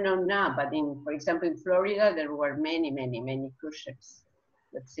I don't know now, but for example, in Florida, there were many cruise ships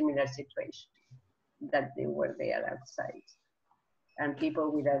with similar situations, that they were there outside, and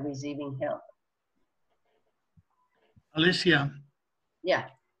people without receiving help. Alicia. Yeah.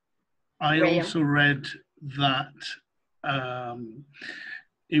 I Graham. also read that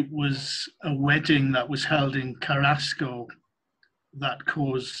it was a wedding that was held in Carrasco that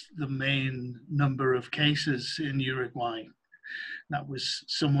caused the main number of cases in Uruguay. That was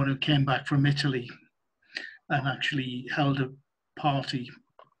someone who came back from Italy and actually held a party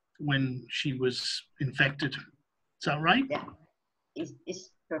when she was infected. Is that right? Yeah,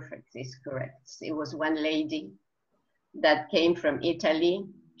 it's perfect, it's correct. It was one lady that came from Italy.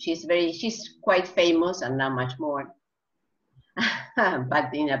 She's quite famous and not much more,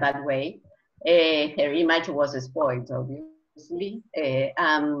 but in a bad way. Her image was spoiled, obviously.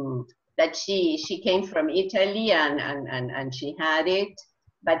 That she came from Italy and she had it,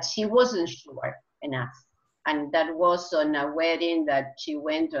 but she wasn't sure enough. And that was on a wedding that she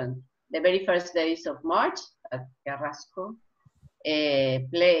went on the very first days of March at Carrasco,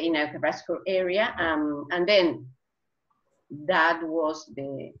 play in a Carrasco area, and then that was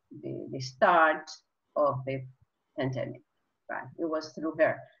the start of the pandemic. Right? It was through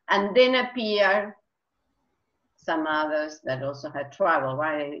her, and then appeared some others that also had travel.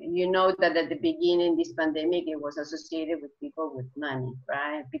 Right? You know that at the beginning, this pandemic, it was associated with people with money,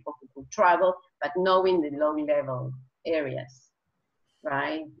 right? People who could travel, but knowing the low-level areas.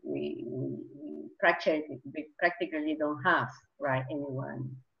 Right? We practically don't have, right,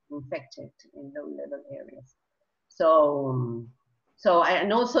 anyone infected in low-level areas. So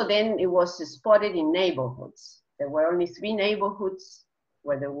and also then it was spotted in neighborhoods. There were only 3 neighborhoods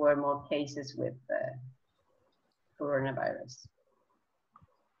where there were more cases with coronavirus.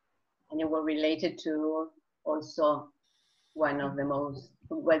 And it was related to also one of the most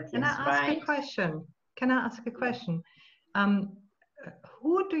wealthiest, Can I ask right? a question? Can I ask a question?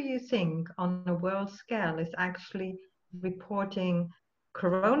 Who do you think on a world scale is actually reporting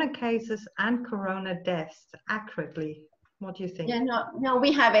corona cases and corona deaths accurately? What do you think? Yeah, no,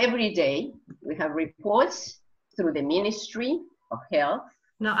 we have every day, we have reports through the Ministry of Health.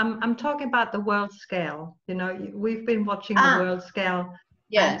 No, I'm talking about the world scale. You know, we've been watching the world scale.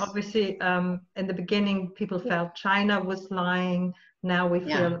 Yes. And obviously, in the beginning, people felt China was lying. Now we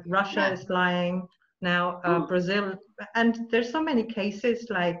feel Russia is lying. Now Brazil, and there's so many cases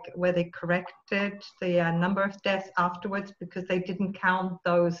like where they corrected the number of deaths afterwards because they didn't count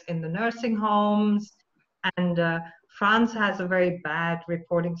those in the nursing homes. And France has a very bad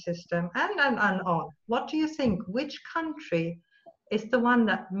reporting system, and on. What do you think? Which country is the one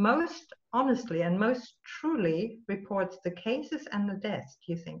that most honestly and most truly reports the cases and the deaths,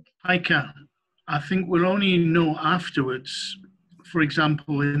 do you think? Heike, I think we'll only know afterwards. For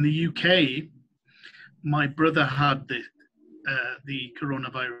example, in the UK, my brother had the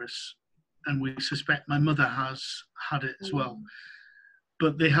coronavirus, and we suspect my mother has had it as well.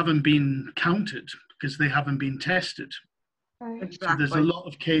 But they haven't been counted because they haven't been tested. Right. So there's a lot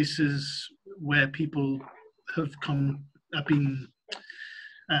of cases where people have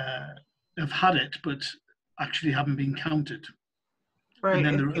had it, but actually haven't been counted. Right. And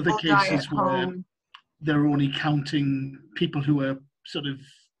then there are other cases where they're only counting people who are sort of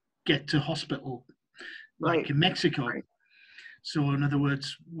get to hospital, like in Mexico. Right. So in other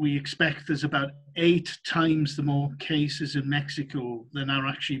words, we expect there's about 8 times the more cases in Mexico than are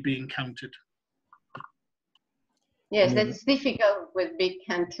actually being counted. Yes, that's difficult with big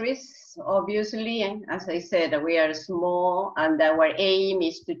countries, obviously. And as I said, we are small and our aim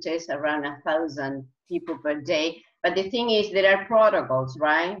is to test around 1,000 people per day. But the thing is, there are protocols,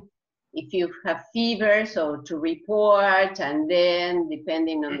 right? If you have fever, so to report, and then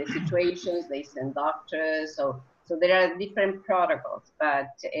depending on the situations, they send doctors. So there are different protocols, but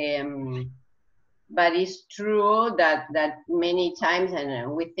it's true that many times,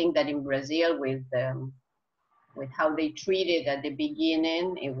 and we think that in Brazil with how they treated at the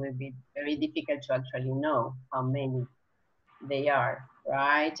beginning, it will be very difficult to actually know how many they are,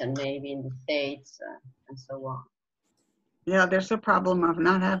 right? And maybe in the States and so on. Yeah, there's a problem of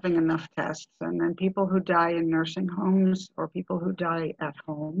not having enough tests, and then people who die in nursing homes, or people who die at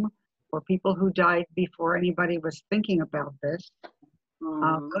home, or people who died before anybody was thinking about this.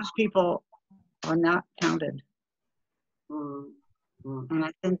 Those people are not counted. And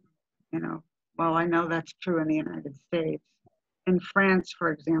I think, well, I know that's true in the United States. In France,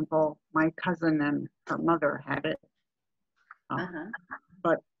 for example, my cousin and her mother had it,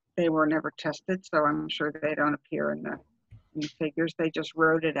 but they were never tested, so I'm sure they don't appear in the figures. They just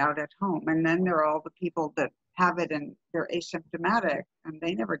wrote it out at home. And then there are all the people that have it and they're asymptomatic, and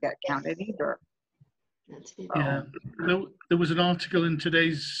they never get counted either. Yeah, there was an article in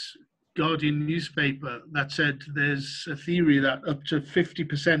today's Guardian newspaper that said there's a theory that up to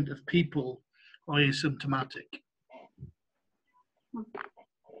 50% of people are asymptomatic.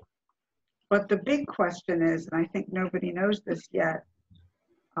 But the big question is, and I think nobody knows this yet,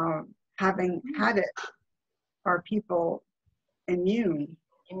 having had it, are people immune?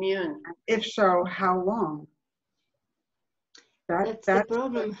 Immune. If so, how long? That's the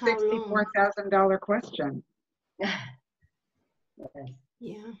problem. How long? $64,000 question. Yes.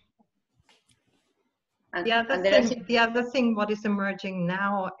 Yeah. The other thing what is emerging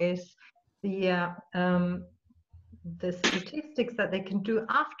now is the statistics that they can do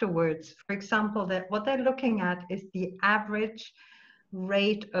afterwards. For example, what they're looking at is the average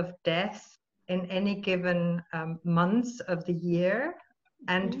rate of death in any given months of the year.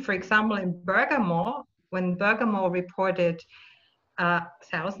 And for example, in Bergamo, when Bergamo reported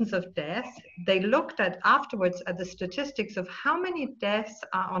thousands of deaths, they looked at afterwards at the statistics of how many deaths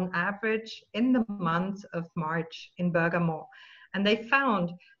are on average in the month of March in Bergamo. And they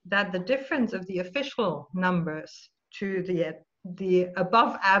found that the difference of the official numbers to the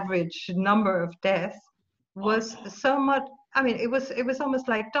above average number of deaths was so much, I mean, it was almost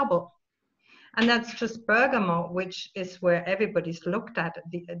like double. And that's just Bergamo, which is where everybody's looked at.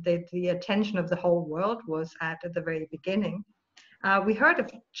 The attention of the whole world was at the very beginning. We heard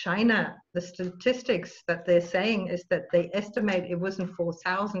of China. The statistics that they're saying is that they estimate it wasn't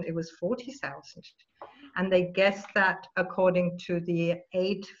 4,000, it was 40,000. And they guess that according to the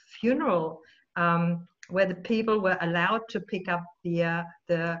 8 funeral, where the people were allowed to pick up the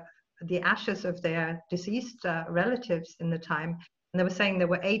ashes of their deceased relatives in the time, And they were saying there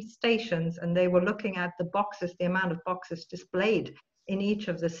were 8 stations, and they were looking at the boxes, the amount of boxes displayed in each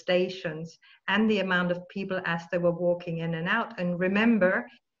of the stations, and the amount of people as they were walking in and out. And remember,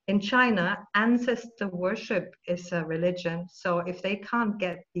 in China, ancestor worship is a religion. So if they can't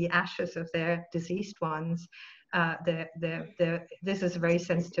get the ashes of their deceased ones, this is a very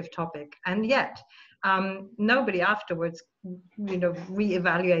sensitive topic. And yet, nobody afterwards,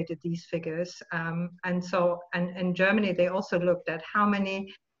 reevaluated these figures. And so, and in Germany, they also looked at how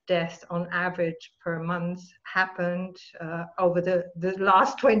many deaths on average per month happened over the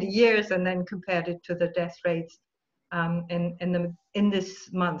last 20 years, and then compared it to the death rates in this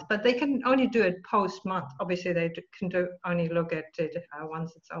month. But they can only do it post-month. Obviously, they can only look at it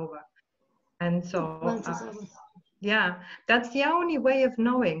once it's over. And so, yeah, that's the only way of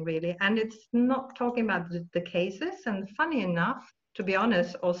knowing, really. And it's not talking about the cases. And funny enough, to be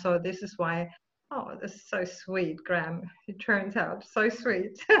honest, also, this is why, oh, this is so sweet, Graham. It turns out so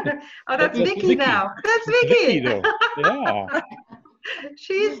sweet. Oh, that's Vicky now. That's Vicky. Though. Yeah.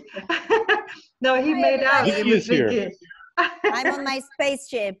 She's, no, he Hi, made out everybody. it was Vicky. I'm on my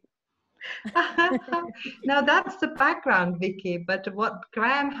spaceship. Now that's the background, Vicky, but what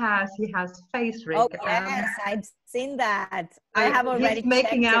Graham has, he has face rig. Oh yes, I've seen that. I have already He's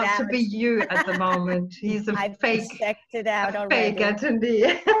making checked out it out to be you at the moment. He's a I've fake, checked it out fake already.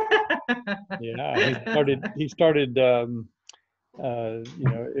 attendee. Yeah, he started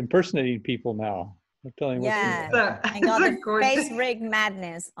impersonating people now. I'm telling you Yeah, what's I got the face rig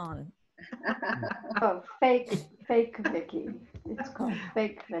madness on. Oh, fake Vicky. It's called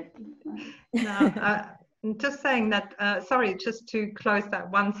fake Vicky. No, I'm just saying that, sorry, just to close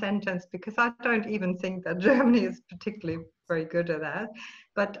that one sentence, because I don't even think that Germany is particularly very good at that.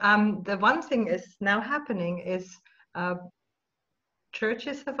 But the one thing is now happening is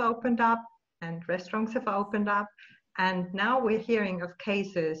churches have opened up and restaurants have opened up. And now we're hearing of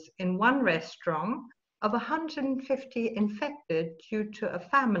cases in one restaurant of 150 infected due to a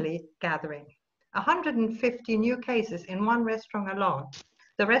family gathering. 150 new cases in one restaurant alone.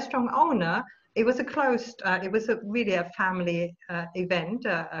 The restaurant owner, it was really a family event,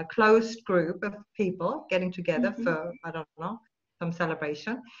 a closed group of people getting together for, I don't know, some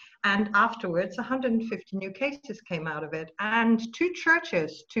celebration. And afterwards, 150 new cases came out of it. And 2 church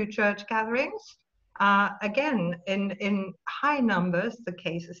gatherings, again, in high numbers, the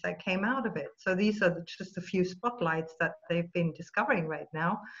cases that came out of it. So these are just a few spotlights that they've been discovering right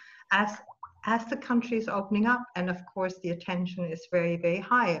now as the country is opening up. And of course, the attention is very, very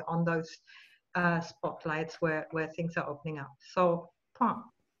high on those spotlights where things are opening up. So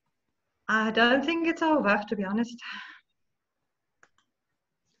I don't think it's over, to be honest.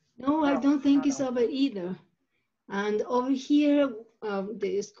 No, I don't think it's over either. And over here,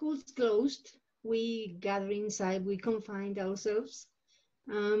 the school's closed. We gather inside, we confined ourselves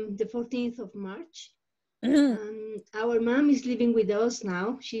the 14th of March. Our mom is living with us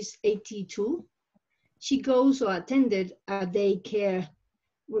now. She's 82. She goes or attended a daycare,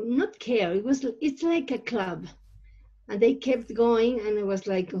 well, not care, it's like a club. And they kept going, and it was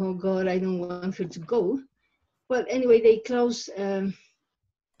like, oh God, I don't want her to go. But anyway, they closed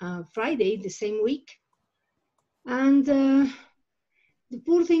Friday, the same week. And the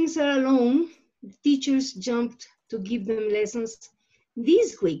poor things are alone. The teachers jumped to give them lessons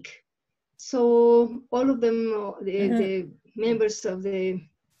this week. So all of them, the members of the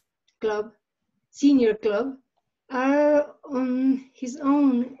club, senior club, are on his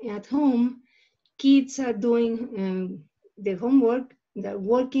own at home. Kids are doing the homework, they're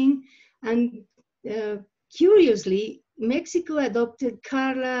working, and curiously, Mexico adopted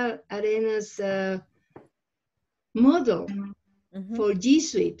Carla Arena's model for G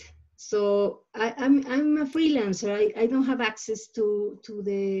Suite. So I'm a freelancer. I don't have access to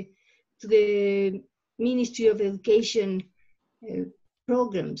the Ministry of Education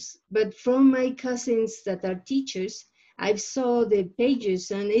programs, but from my cousins that are teachers, I saw the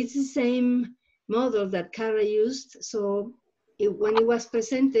pages, and it's the same model that Carla used. So when it was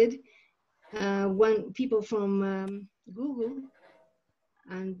presented, people from Google,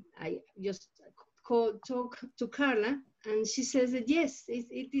 and I just talk to Carla, and she says that yes,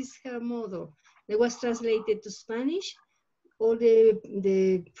 it is her model. It was translated to Spanish. All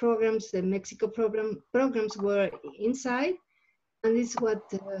the programs, the Mexico programs were inside, and it's what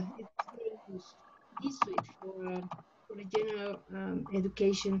it's used for the general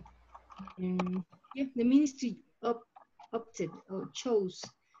education. Yeah, the ministry opted or chose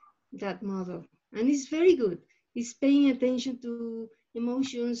that model, and it's very good. It's paying attention to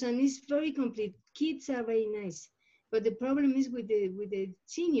emotions, and it's very complete. Kids are very nice, but the problem is with the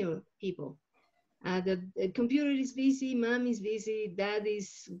senior people. The computer is busy, mom is busy, dad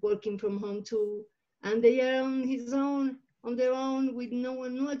is working from home too, and they are on their own with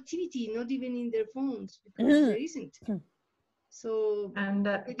no activity, not even in their phones, because there isn't. So and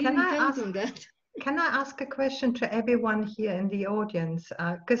we didn't count on that. Can I ask a question to everyone here in the audience?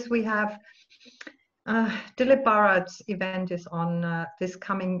 Because we have Dilip Bharat's event is on this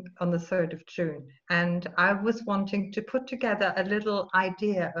coming on the 3rd of June. And I was wanting to put together a little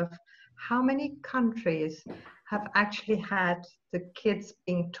idea of how many countries have actually had the kids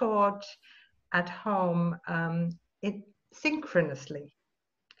being taught at home synchronously,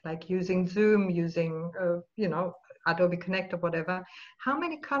 like using Zoom, using, you know, Adobe Connect or whatever. How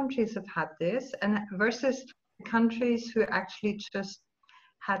many countries have had this, and versus countries who actually just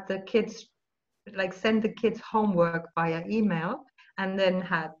had the kids, like send the kids homework via email and then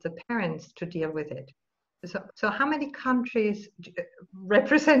had the parents to deal with it? So how many countries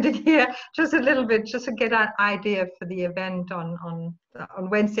represented here? Just a little bit, just to get an idea for the event on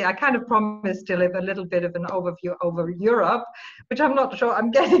Wednesday. I kind of promised to leave a little bit of an overview over Europe, which I'm not sure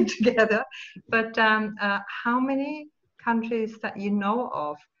I'm getting together. But how many countries that you know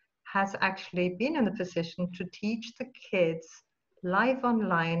of has actually been in the position to teach the kids live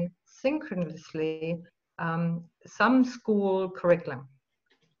online, synchronously, some school curriculum?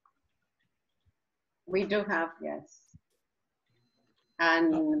 We do have, yes.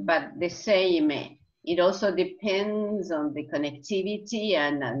 And but the same, it also depends on the connectivity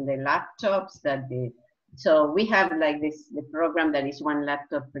and the laptops that so we have like the program that is one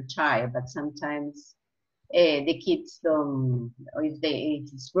laptop per child, but sometimes the kids don't, or if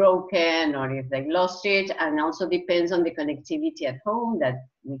it's broken or if they lost it, and also depends on the connectivity at home that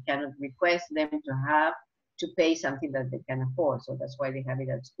we cannot request them to have to pay something that they can afford. So that's why they have it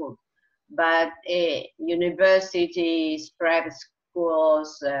at school. But universities, private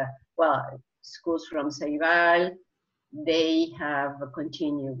schools, schools from Ceibal, they have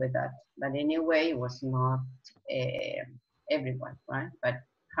continued with that. But anyway, it was not everyone, right? But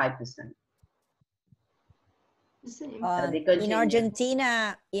high percent. In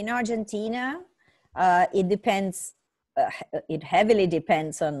Argentina, it depends. It heavily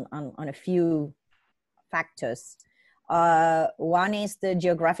depends on a few factors. One is the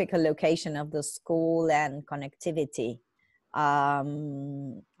geographical location of the school and connectivity.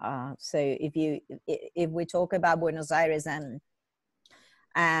 So if we talk about Buenos Aires and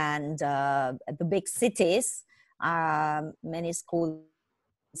the big cities, many schools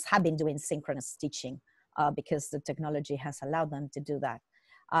have been doing synchronous teaching because the technology has allowed them to do that.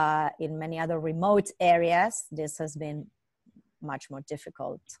 In many other remote areas, this has been much more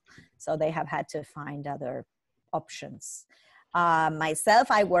difficult. So they have had to find other options. Myself,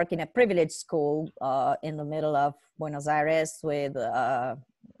 I work in a privileged school in the middle of Buenos Aires with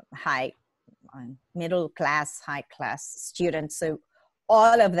middle class, high class students. So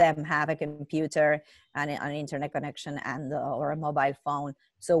all of them have a computer and an internet connection and or a mobile phone.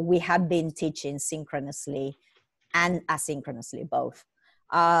 So we have been teaching synchronously and asynchronously both.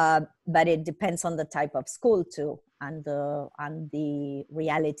 But it depends on the type of school too, and the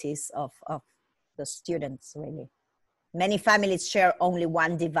realities of the students, really. Many families share only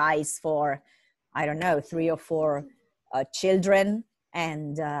one device for, I don't know, 3 or 4 children.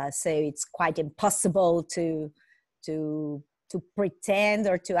 And so it's quite impossible to pretend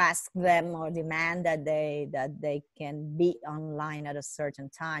or to ask them or demand that they can be online at a certain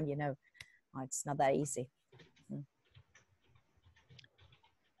time. You know, it's not that easy.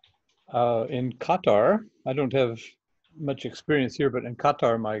 In Qatar, I don't have much experience here, but in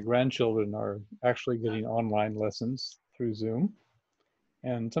Qatar, my grandchildren are actually getting online lessons through Zoom.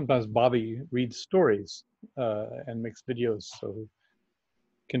 And sometimes Bobby reads stories and makes videos, so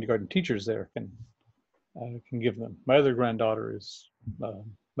kindergarten teachers there can give them. My other granddaughter is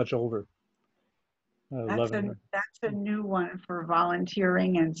much older. That's a new one for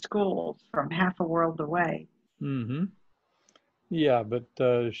volunteering in schools from half a world away. Mm-hmm. Yeah, but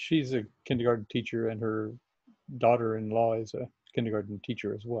she's a kindergarten teacher, and her daughter-in-law is a kindergarten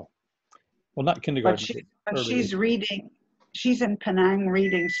teacher as well. Well, not kindergarten. But she's reading. She's in Penang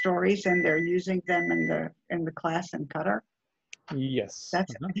reading stories, and they're using them in the class in Qatar. Yes,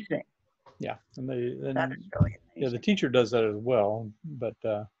 that's amazing. Yeah, and that is really amazing. Yeah, the teacher does that as well, but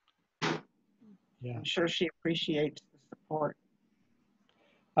yeah, I'm sure she appreciates the support.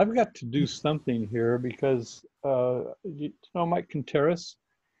 I've got to do something here because you know Mike Contreras,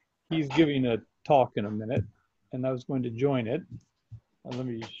 he's giving a talk in a minute, and I was going to join it. Let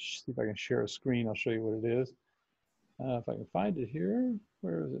me see if I can share a screen. I'll show you what it is. If I can find it here.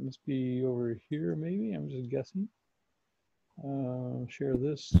 Where is it? It must be over here, maybe. I'm just guessing. Share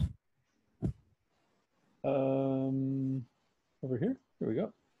this. Over here. Here we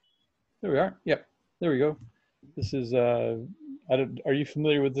go. There we are. Yep. There we go. This is, are you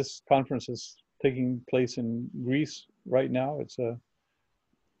familiar with this conference that's taking place in Greece right now? It's I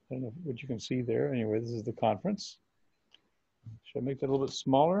don't know what you can see there. Anyway, this is the conference. Should I make that a little bit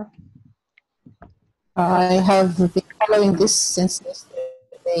smaller? I have been following this since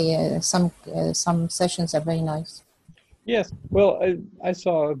yesterday. Some sessions are very nice. Yes. Well, I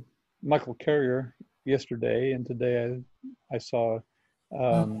saw Michael Carrier yesterday, and today I saw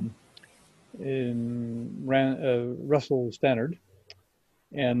Russell Stannard,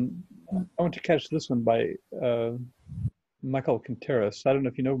 and I went to catch this one by Michael Contreras. I don't know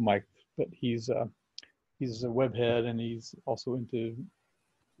if you know Mike, but he's a webhead, and he's also into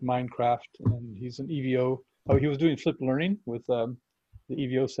Minecraft, and he's an EVO. Oh, he was doing flipped learning with the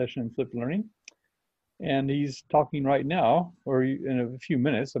EVO session in flipped learning, and he's talking right now, or in a few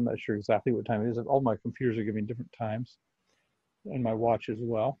minutes. I'm not sure exactly what time it is. All my computers are giving different times, and my watch as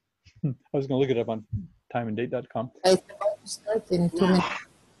well. I was going to look it up on timeanddate.com. It's about to start in 2 minutes.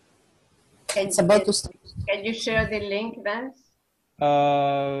 It's about to start. Can you share the link, Vance?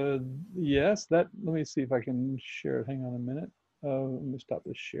 Yes, let me see if I can share it. Hang on a minute. Let me stop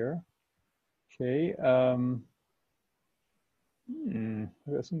this share. Okay. I've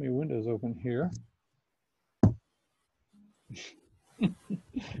got so many windows open here.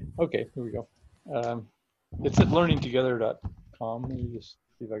 Okay, here we go. It's at learningtogether.com. Let me just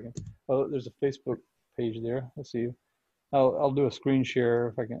see if I can. Oh, there's a Facebook page there. Let's see. I'll do a screen share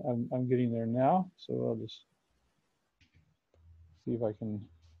if I can. I'm getting there now, so I'll just see if I can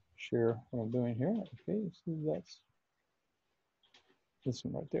share what I'm doing here. Okay, so that's this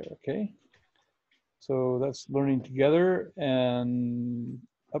one right there. Okay, so that's learning together and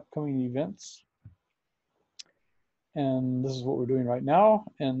upcoming events, and this is what we're doing right now,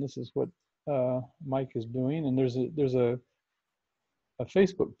 and this is what Mike is doing, and there's a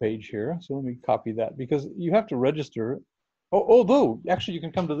Facebook page here. So let me copy that, because you have to register. Although actually you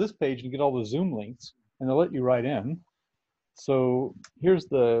can come to this page and get all the Zoom links, and they'll let you write in. So here's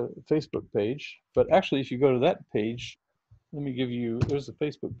the Facebook page, but actually if you go to that page, let me give you, there's a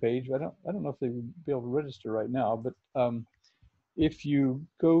Facebook page. I don't know if they would be able to register right now, but if you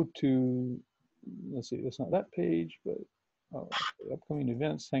go to, let's see, that's not that page, but upcoming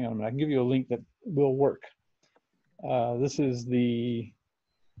events, hang on a minute, I can give you a link that will work. This is the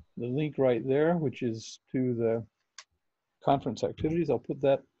link right there, which is to the conference activities. I'll put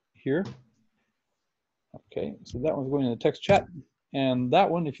that here. Okay, so that one's going in the text chat, and that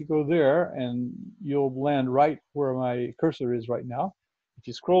one, if you go there, and you'll land right where my cursor is right now. If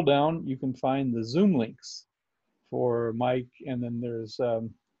you scroll down, you can find the Zoom links for Mike, and then there's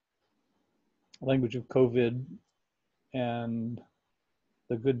language of COVID and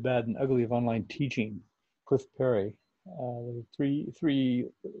the good, bad, and ugly of online teaching, Cliff Perry. Three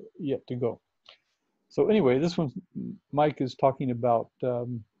yet to go. So anyway, this one, Mike is talking about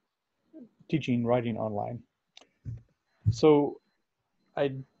teaching writing online. So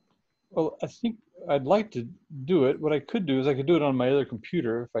I think I'd like to do it. What I could do is I could do it on my other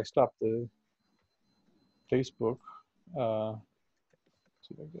computer if I stop the Facebook.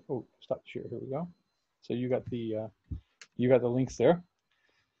 See if I get, oh, stop share. Here we go. So you got the links there.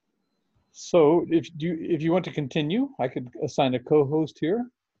 So if you want to continue, I could assign a co-host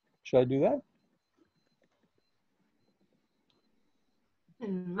here. Should I do that?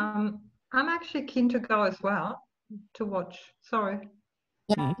 I'm actually keen to go as well to watch. Sorry.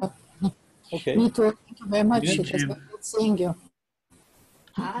 Yeah. Okay. Me too. Thank you very much. Me It was too. good seeing you.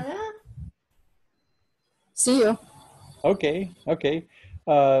 See you. Okay. Okay.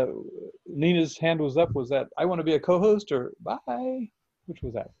 Nina's hand was up. Was that I want to be a co-host or bye? Which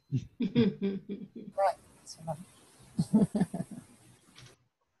was that? Right.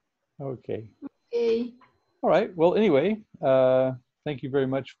 Okay. Okay. All right. Well, anyway, thank you very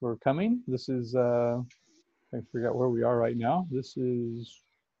much for coming. This is, I forgot where we are right now. This is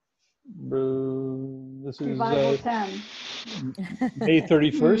Revival 10. May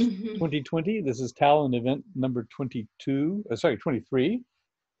 31st, 2020. This is Talon event number 23.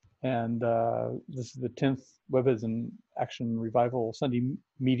 And this is the 10th Webheads in Action Revival Sunday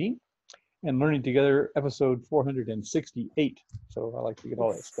meeting, and Learning Together episode 468. So I like to get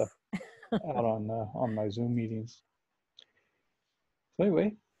all that stuff out on my Zoom meetings. So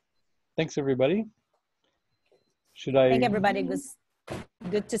anyway, thanks everybody. Should I? Thank everybody. It was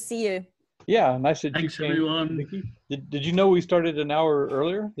good to see you. Yeah, nice that Thanks, you came, everyone. Nikki. Did you know we started an hour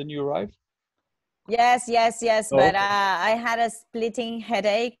earlier than you arrived? Yes, yes, yes. Oh, But okay. I had a splitting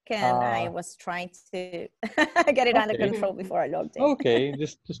headache, and I was trying to get it under Okay. control before I logged in. Okay,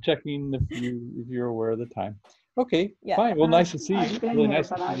 just checking if you're aware of the time. Okay, Yeah. fine. Well, nice to see you. I've been Really here, nice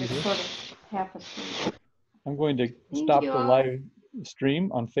to but I see you was here. sort of half asleep. I'm going to Thank stop you the all. live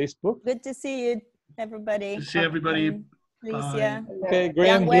stream on Facebook. Good to see you, everybody. To see everybody. And Felicia, Okay, young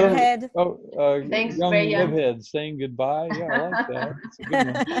Graham here. webhead. Oh, Thanks, young Freya. webhead saying goodbye. Yeah, I like that. It's a good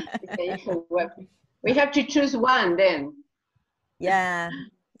one. Okay, so we have to choose one then. Yeah.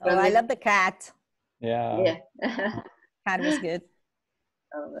 Oh, I love the cat. Yeah. Yeah. Cat was good.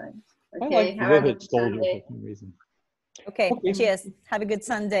 All right. I Okay, like the have a webhead good soldier Sunday. for some reason. Okay. Okay. Cheers. Have a good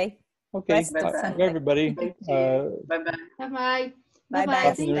Sunday. Okay. Rest of Bye, Sunday. everybody. Thank you. Bye-bye. Bye-bye. Bye-bye. Bye-bye.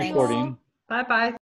 Stopping the Thank you recording. all. Bye bye.